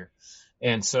behavior.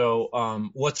 And so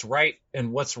what's right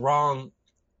and what's wrong,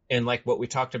 and like what we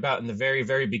talked about in the very,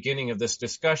 very beginning of this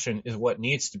discussion, is what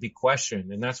needs to be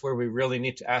questioned. And that's where we really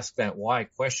need to ask that why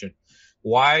question.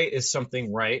 Why is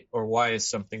something right, or why is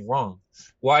something wrong?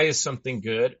 Why is something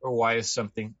good, or why is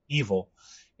something evil?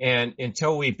 And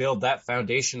until we build that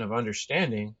foundation of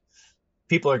understanding,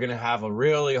 people are going to have a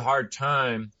really hard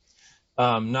time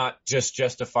not just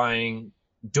justifying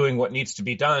doing what needs to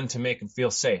be done to make them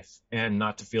feel safe and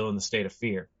not to feel in the state of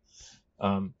fear.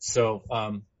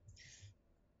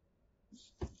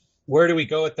 Where do we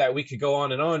go with that? We could go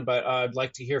on and on, but I'd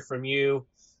like to hear from you.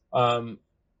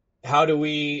 How do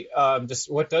we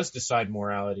what does decide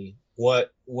morality?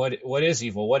 What is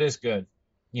evil? What is good?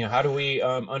 How do we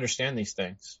understand these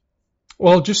things?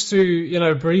 Well, just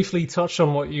to briefly touch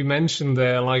on what you mentioned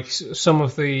there, like some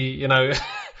of the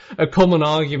a common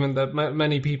argument that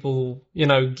many people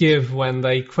give when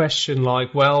they question,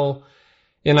 like, well,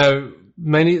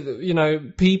 many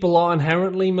people are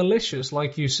inherently malicious,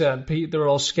 like you said. There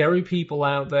are scary people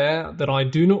out there that I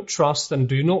do not trust and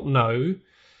do not know.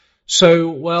 So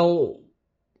what?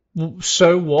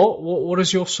 What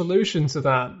is your solution to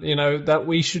that? That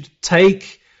we should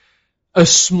take a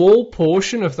small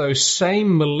portion of those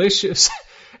same malicious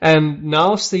and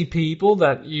nasty people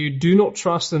that you do not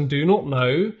trust and do not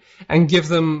know, and give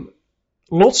them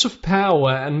lots of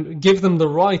power and give them the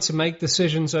right to make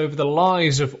decisions over the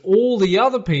lives of all the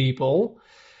other people,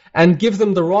 and give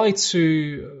them the right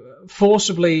to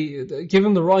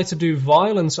do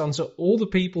violence unto all the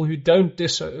people who don't do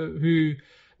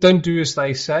as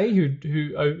they say,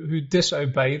 who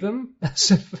disobey them, as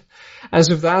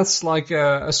if that's like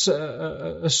a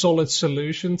solid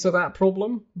solution to that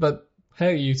problem. But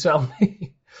hey, you tell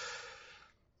me.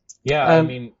 Yeah, I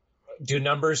mean, do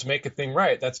numbers make a thing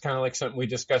right? That's kind of like something we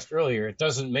discussed earlier. It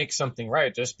doesn't make something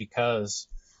right just because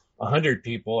 100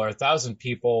 people or 1,000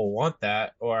 people want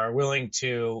that or are willing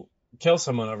to kill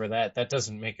someone over that. That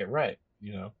doesn't make it right,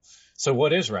 So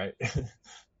what is right?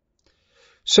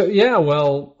 So yeah,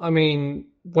 well, I mean,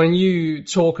 when you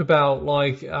talk about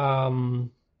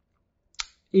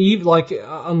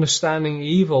understanding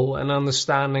evil and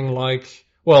understanding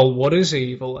what is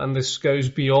evil, and this goes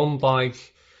beyond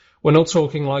we're not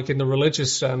talking in the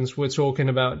religious sense. We're talking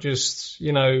about just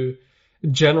general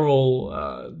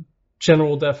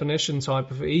definition type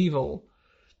of evil.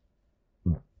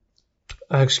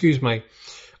 Excuse me.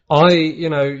 I,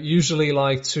 usually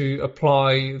like to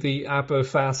apply the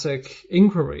apophatic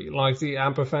inquiry, the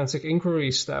apophatic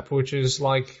inquiry step, which is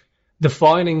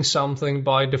defining something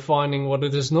by defining what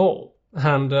it is not.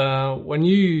 And when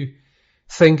you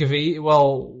think of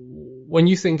evil,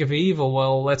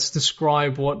 let's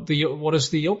describe what is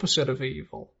the opposite of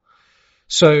evil.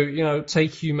 So,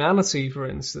 take humanity, for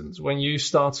instance. When you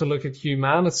start to look at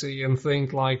humanity and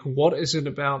think what is it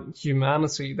about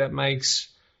humanity that makes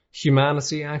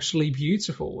humanity actually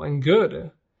beautiful and good?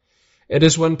 It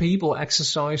is when people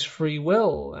exercise free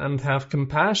will and have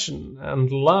compassion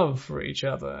and love for each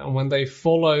other, and when they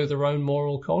follow their own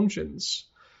moral conscience.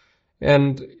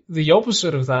 And the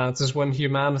opposite of that is when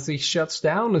humanity shuts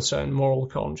down its own moral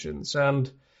conscience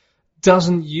and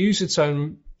doesn't use its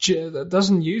own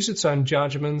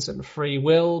judgments and free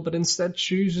will, but instead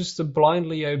chooses to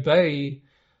blindly obey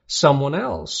someone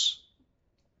else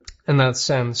in that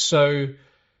sense. So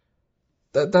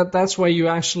that's where you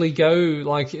actually go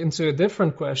into a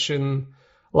different question.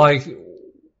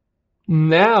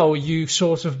 Now you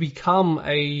sort of become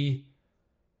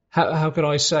how could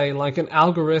I say, an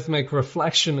algorithmic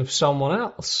reflection of someone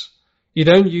else. You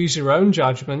don't use your own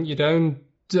judgment. You don't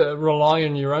rely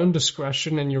on your own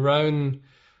discretion and your own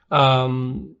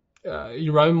moral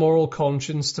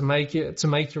conscience to make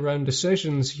your own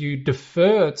decisions. You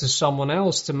defer to someone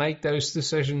else to make those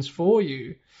decisions for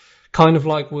you. Kind of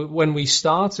like when we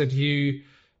started, you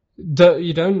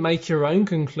don't make your own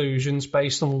conclusions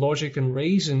based on logic and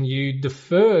reason. You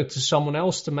defer to someone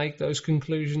else to make those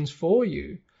conclusions for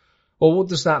you. Well, what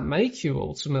does that make you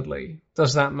ultimately?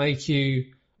 Does that make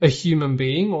you a human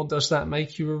being, or does that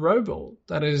make you a robot?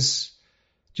 That is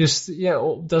just,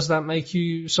 or does that make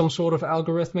you some sort of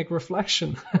algorithmic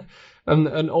reflection?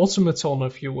 an automaton,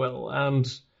 if you will. And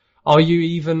are you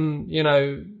even,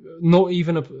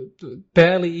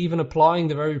 barely even applying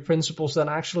the very principles that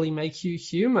actually make you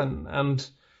human? And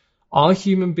are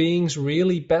human beings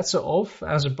really better off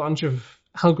as a bunch of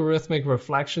algorithmic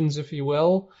reflections, if you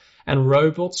will, and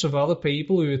robots of other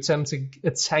people who attempt to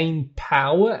attain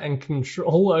power and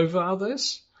control over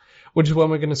others? Which is when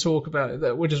we're going to talk about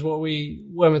that, which is when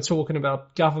we're talking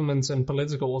about government and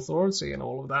political authority and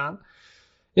all of that.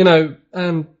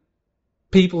 And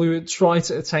people who try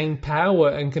to attain power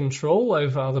and control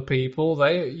over other people,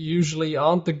 they usually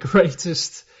aren't the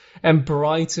greatest and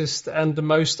brightest and the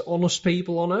most honest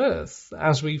people on earth,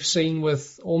 as we've seen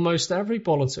with almost every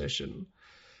politician.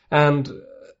 And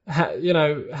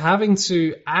having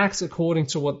to act according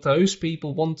to what those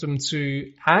people want them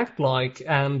to act like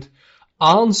and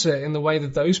answer in the way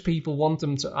that those people want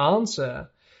them to answer,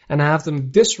 and have them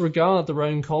disregard their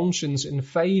own conscience in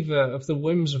favor of the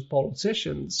whims of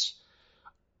politicians.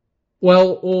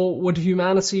 Well, or would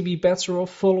humanity be better off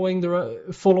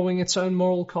following its own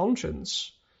moral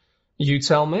conscience? You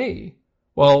tell me.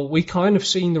 Well, we kind of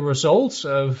seen the results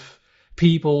of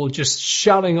people just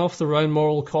shutting off their own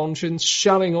moral conscience,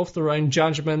 shutting off their own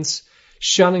judgments,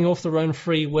 shutting off their own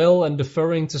free will, and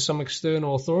deferring to some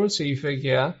external authority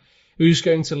figure who's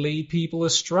going to lead people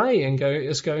astray and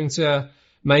is going to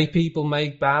make people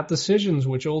make bad decisions,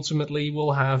 which ultimately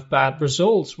will have bad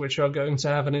results, which are going to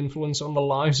have an influence on the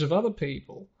lives of other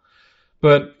people.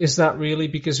 But is that really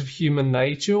because of human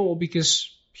nature, or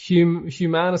because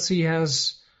humanity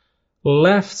has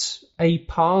left a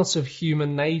part of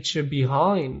human nature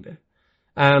behind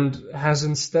and has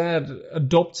instead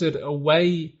adopted a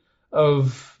way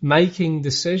of making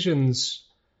decisions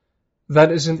that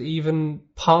isn't even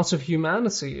part of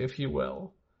humanity, if you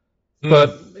will,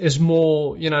 but is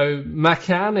more,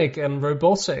 mechanic and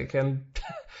robotic and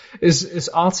is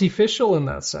artificial in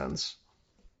that sense?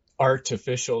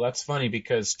 Artificial. That's funny,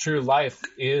 because true life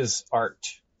is art.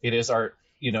 It is art,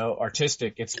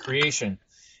 artistic. It's creation.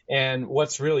 And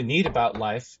what's really neat about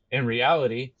life in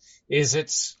reality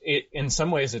is in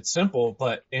some ways it's simple,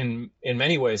 but in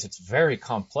many ways it's very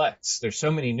complex. There's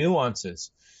so many nuances.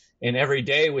 And every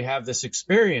day we have this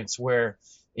experience where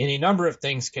any number of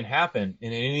things can happen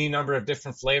in any number of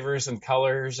different flavors and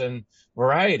colors and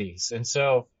varieties. And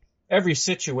so every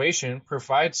situation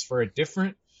provides for a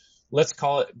different, let's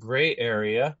call it gray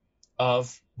area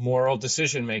of moral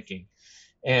decision making.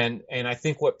 And I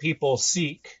think what people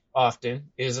seek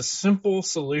often is a simple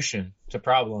solution to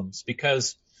problems,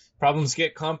 because problems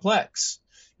get complex.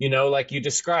 Like you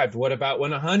described, what about when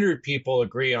 100 people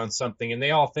agree on something and they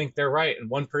all think they're right and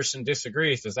one person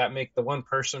disagrees? Does that make the one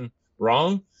person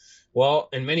wrong? Well,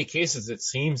 in many cases, it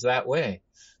seems that way.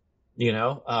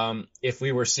 If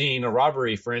we were seeing a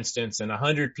robbery, for instance, and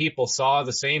 100 people saw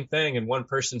the same thing and one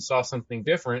person saw something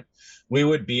different, we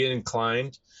would be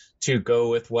inclined to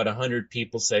go with what 100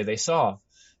 people say they saw.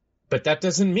 But that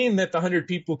doesn't mean that the 100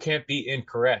 people can't be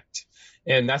incorrect.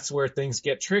 And that's where things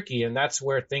get tricky. And that's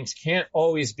where things can't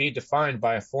always be defined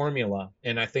by a formula.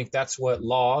 And I think that's what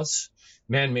laws,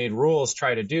 man-made rules,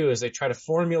 try to do, is they try to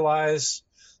formalize,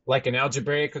 like an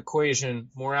algebraic equation,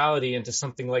 morality into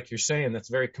something, like you're saying, that's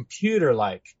very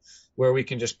computer-like, where we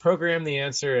can just program the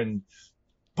answer and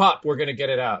pop, we're going to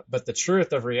get it out. But the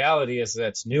truth of reality is that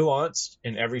it's nuanced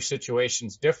and every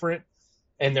situation's different.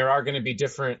 And there are going to be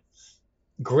different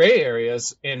gray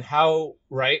areas in how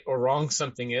right or wrong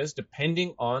something is,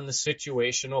 depending on the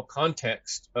situational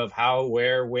context of how,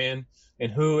 where, when,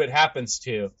 and who it happens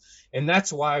to. And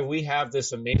that's why we have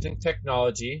this amazing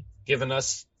technology given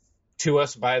to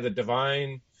us by the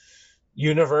divine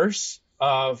universe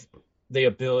of the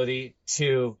ability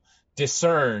to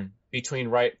discern between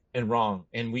right and wrong.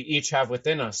 And we each have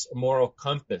within us a moral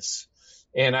compass.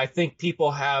 And I think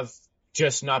people have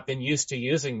just not been used to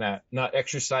using that, not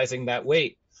exercising that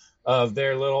weight of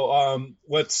their little,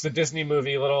 what's the Disney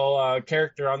movie, little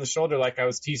character on the shoulder, like I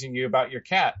was teasing you about your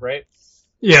cat, right?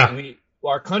 Yeah.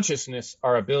 Our consciousness,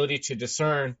 our ability to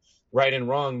discern right and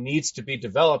wrong needs to be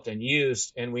developed and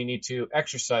used, and we need to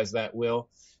exercise that will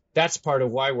that's part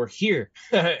of why we're here,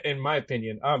 in my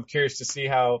opinion. I'm curious to see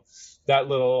how that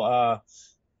little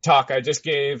talk I just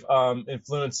gave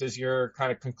influences your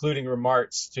kind of concluding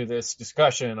remarks to this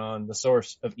discussion on the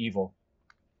source of evil.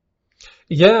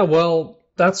 Yeah, well,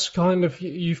 that's kind of,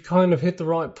 you've kind of hit the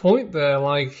right point there.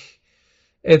 Like,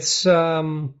 it's,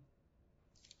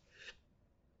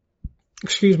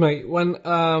 excuse me,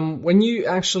 when you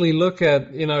actually look at,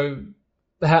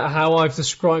 how I've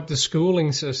described the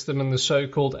schooling system and the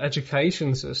so-called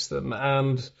education system,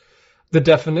 and the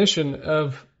definition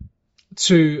of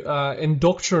to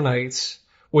indoctrinate,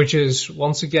 which is,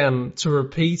 once again, to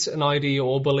repeat an idea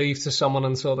or belief to someone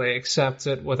until they accept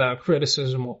it without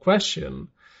criticism or question.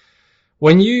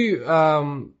 When you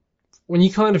kind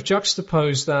of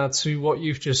juxtapose that to what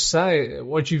you've just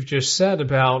said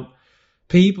about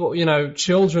people,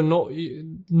 children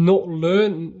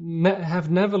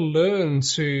have never learned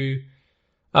to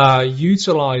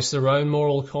utilize their own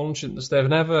moral conscience. They've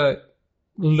never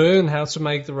learned how to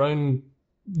make their own,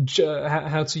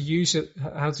 how to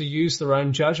use their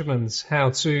own judgments, how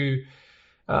to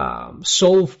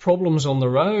solve problems on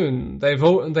their own.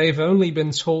 They've only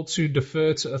been taught to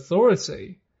defer to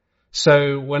authority.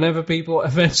 So whenever people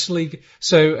eventually,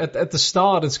 at the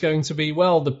start, it's going to be,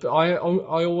 well, I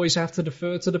always have to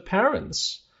defer to the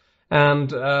parents. And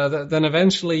then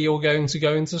eventually you're going to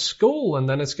go into school, and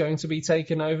then it's going to be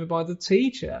taken over by the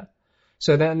teacher.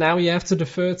 So that now you have to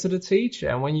defer to the teacher.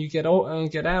 And when you get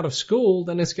out of school,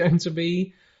 then it's going to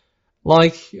be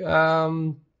like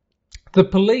the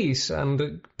police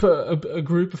and a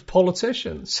group of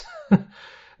politicians.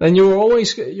 Then you're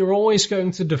always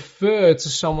going to defer to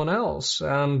someone else,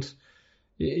 and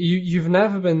you've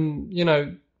never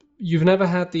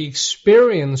had the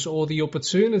experience or the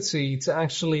opportunity to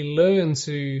actually learn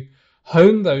to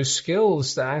hone those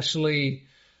skills, to actually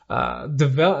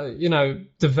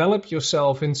develop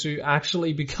yourself into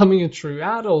actually becoming a true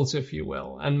adult, if you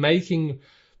will, and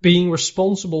being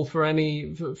responsible for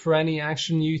any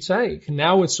action you take.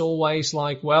 Now it's always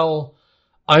like, well,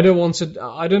 I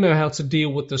don't know how to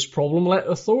deal with this problem. Let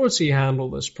authority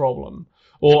handle this problem.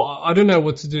 Or I don't know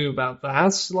what to do about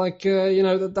that. Like,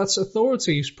 that's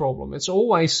authority's problem. It's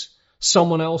always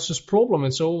someone else's problem.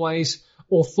 It's always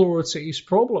authority's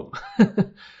problem.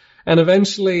 And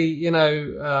eventually,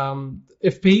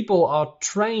 if people are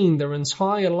trained their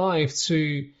entire life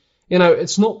to,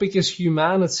 it's not because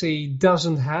humanity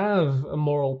doesn't have a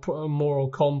moral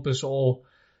compass or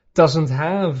doesn't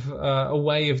have a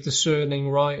way of discerning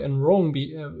right and wrong,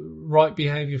 right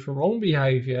behavior from wrong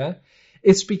behavior.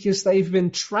 It's because they've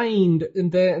been trained in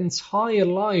their entire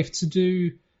life to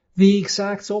do the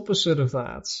exact opposite of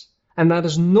that. And that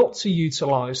is not to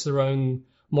utilize their own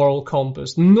moral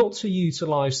compass, not to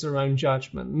utilize their own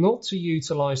judgment, not to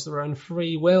utilize their own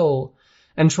free will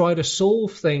and try to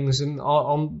solve things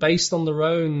based on their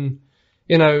own,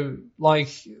 like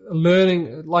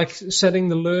learning, like setting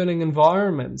the learning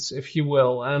environment, if you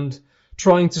will, and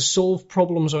trying to solve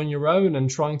problems on your own and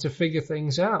trying to figure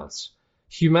things out.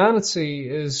 Humans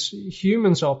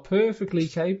are perfectly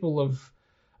capable of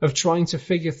trying to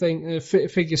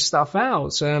figure stuff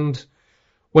out. And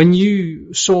when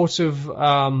you sort of,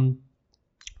 when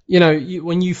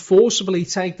you forcibly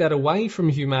take that away from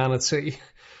humanity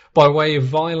by way of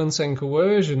violence and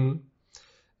coercion,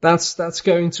 that's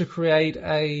going to create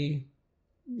like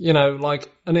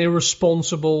an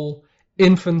irresponsible,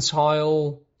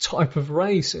 infantile type of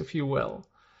race, if you will.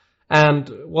 And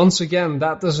once again,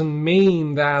 that doesn't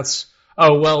mean that,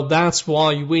 oh, well, that's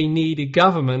why we need a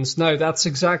government. No, that's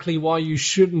exactly why you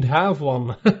shouldn't have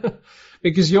one.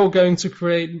 Because you're going to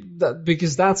create that,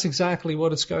 because that's exactly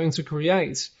what it's going to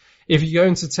create. If you're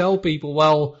going to tell people,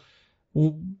 well,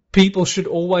 people should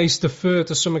always defer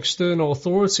to some external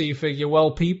authority figure,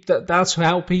 well, that's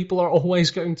how people are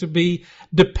always going to be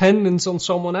dependent on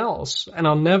someone else and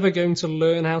are never going to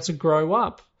learn how to grow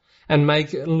up and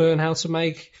learn how to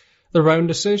make their own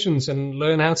decisions and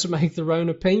learn how to make their own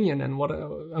opinion and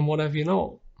whatever you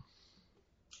know.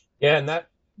 Yeah, and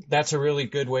that's a really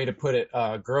good way to put it.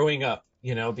 Growing up,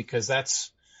 because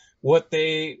that's what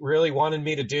they really wanted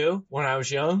me to do when I was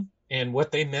young. And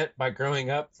what they meant by growing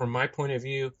up, from my point of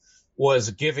view,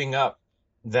 was giving up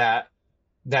that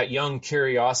young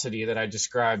curiosity that I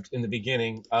described in the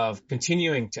beginning of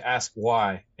continuing to ask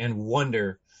why and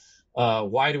wonder,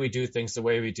 why do we do things the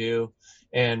way we do?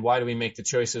 And why do we make the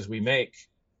choices we make?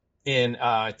 And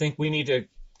I think we need to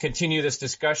continue this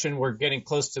discussion. We're getting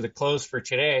close to the close for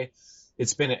today.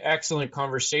 It's been an excellent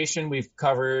conversation. We've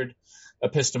covered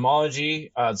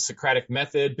epistemology, the Socratic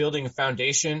method, building a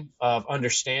foundation of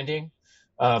understanding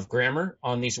of grammar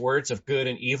on these words of good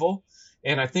and evil.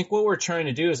 And I think what we're trying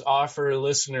to do is offer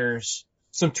listeners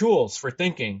some tools for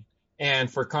thinking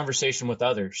and for conversation with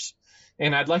others.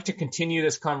 And I'd like to continue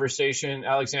this conversation,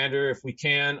 Alexander, if we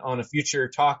can, on a future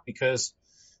talk, because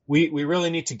we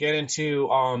really need to get into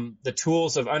the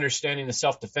tools of understanding the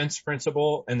self-defense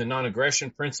principle and the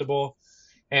non-aggression principle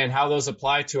and how those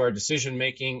apply to our decision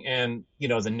making and,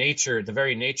 the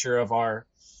very nature of our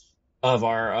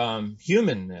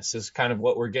humanness is kind of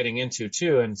what we're getting into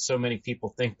too. And so many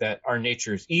people think that our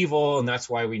nature is evil and that's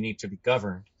why we need to be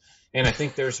governed. And I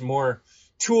think there's more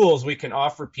tools we can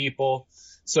offer people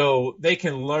so they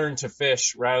can learn to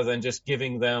fish rather than just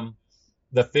giving them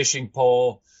the fishing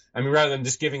pole. Rather than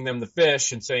just giving them the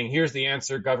fish and saying, here's the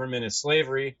answer, government is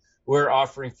slavery, we're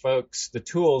offering folks the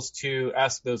tools to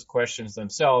ask those questions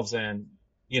themselves and,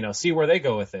 see where they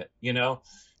go with it.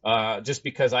 Just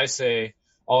because I say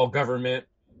all government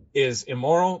is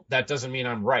immoral, that doesn't mean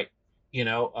I'm right.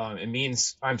 It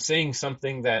means I'm saying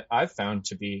something that I've found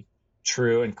to be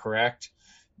true and correct.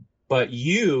 But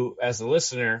you, as a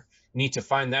listener, need to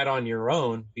find that on your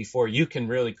own before you can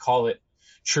really call it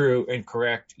true and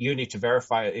correct. You need to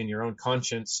verify it in your own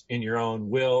conscience, in your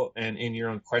own will, and in your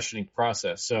own questioning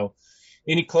process. So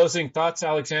any closing thoughts,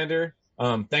 Alexander?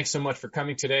 Thanks so much for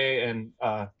coming today, and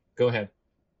go ahead.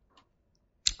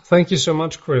 Thank you so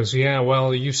much, Chris. Yeah,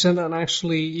 well, you said that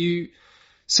actually, you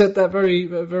said that very,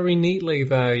 very neatly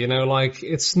there,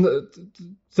 it's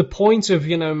the point of,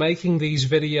 making these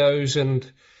videos and,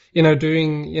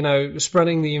 doing,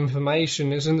 spreading the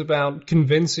information isn't about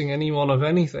convincing anyone of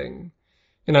anything.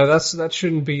 That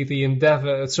shouldn't be the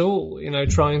endeavor at all,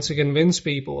 trying to convince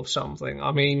people of something.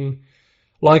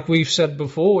 Like we've said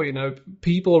before,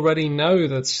 people already know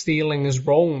that stealing is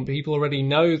wrong. People already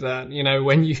know that,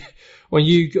 when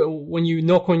you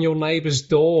knock on your neighbor's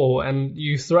door and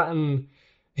you threaten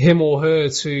him or her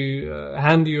to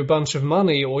hand you a bunch of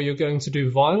money or you're going to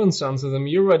do violence unto them,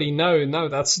 you already know, no,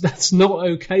 that's not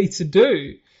okay to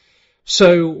do.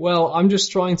 So, well, I'm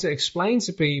just trying to explain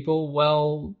to people,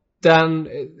 well, then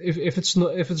if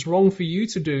it's wrong for you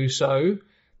to do so,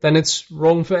 then it's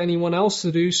wrong for anyone else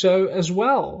to do so as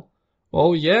well.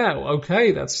 Well, yeah,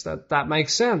 okay, that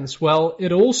makes sense. Well,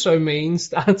 it also means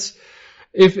that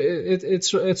if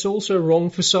it's also wrong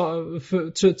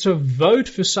to vote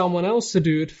for someone else to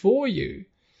do it for you.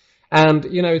 And,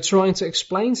 trying to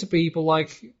explain to people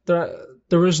like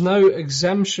there is no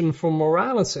exemption from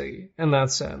morality in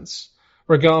that sense.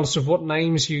 Regardless of what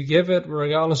names you give it,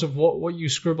 regardless of what you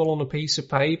scribble on a piece of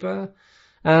paper,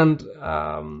 and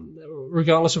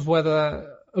regardless of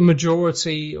whether a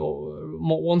majority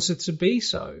wants it to be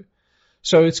so.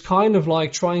 So it's kind of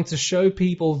like trying to show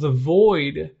people the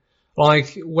void,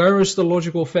 like where is the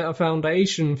logical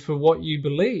foundation for what you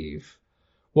believe?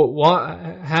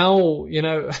 How,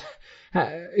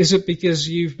 is it because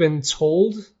you've been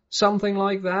told something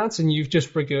like that and you've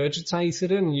just regurgitated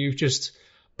it and you've just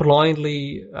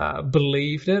blindly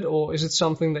believed it, or is it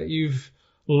something that you've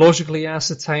logically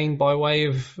ascertained by way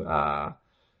of a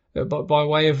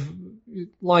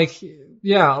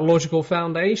logical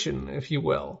foundation, if you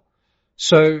will?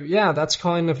 So yeah, that's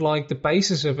kind of like the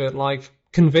basis of it. Like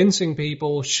convincing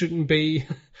people shouldn't be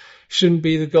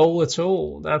the goal at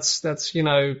all. That's the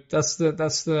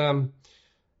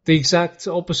exact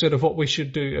opposite of what we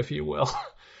should do, if you will.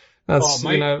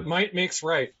 Might makes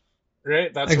right.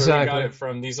 Right? That's exactly where we got it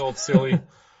from, these old silly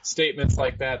statements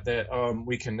like that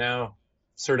we can now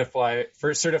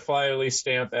certifiably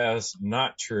stamp as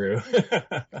not true.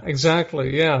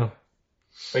 Exactly, yeah.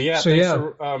 But yeah, thanks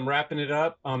for wrapping it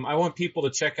up. I want people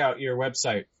to check out your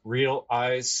website,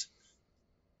 Realization,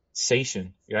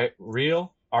 right?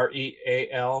 Real,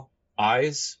 REAL,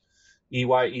 eyes,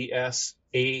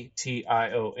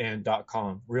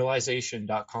 EYESATION.com,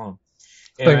 realization.com.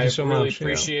 And Thank you so much. I really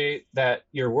appreciate that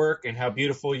your work and how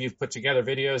beautiful you've put together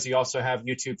videos. You also have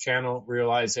YouTube channel,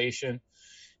 Realization.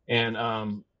 And,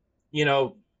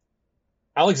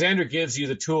 Alexander gives you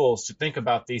the tools to think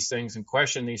about these things and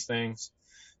question these things.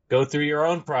 Go through your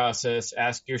own process.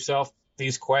 Ask yourself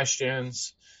these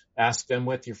questions. Ask them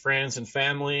with your friends and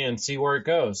family and see where it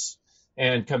goes.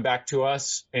 And come back to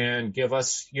us and give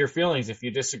us your feelings. If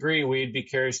you disagree, we'd be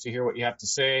curious to hear what you have to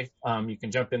say. You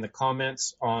can jump in the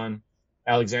comments on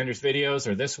Alexander's videos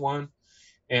or this one,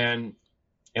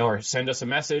 or send us a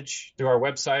message through our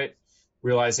website,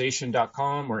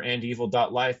 realization.com or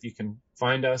endevil.life. You can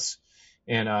find us,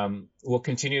 and we'll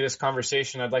continue this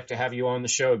conversation. I'd like to have you on the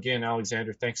show again,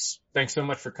 Alexander. Thanks so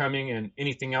much for coming, and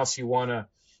anything else you want to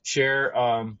share,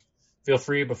 feel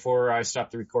free before I stop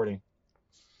the recording.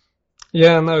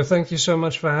 Yeah, no, thank you so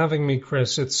much for having me,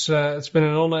 Chris. It's been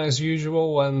an honor as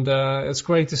usual, and it's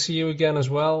great to see you again as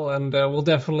well. And we'll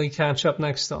definitely catch up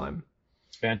next time.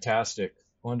 Fantastic.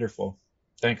 Wonderful.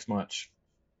 Thanks much.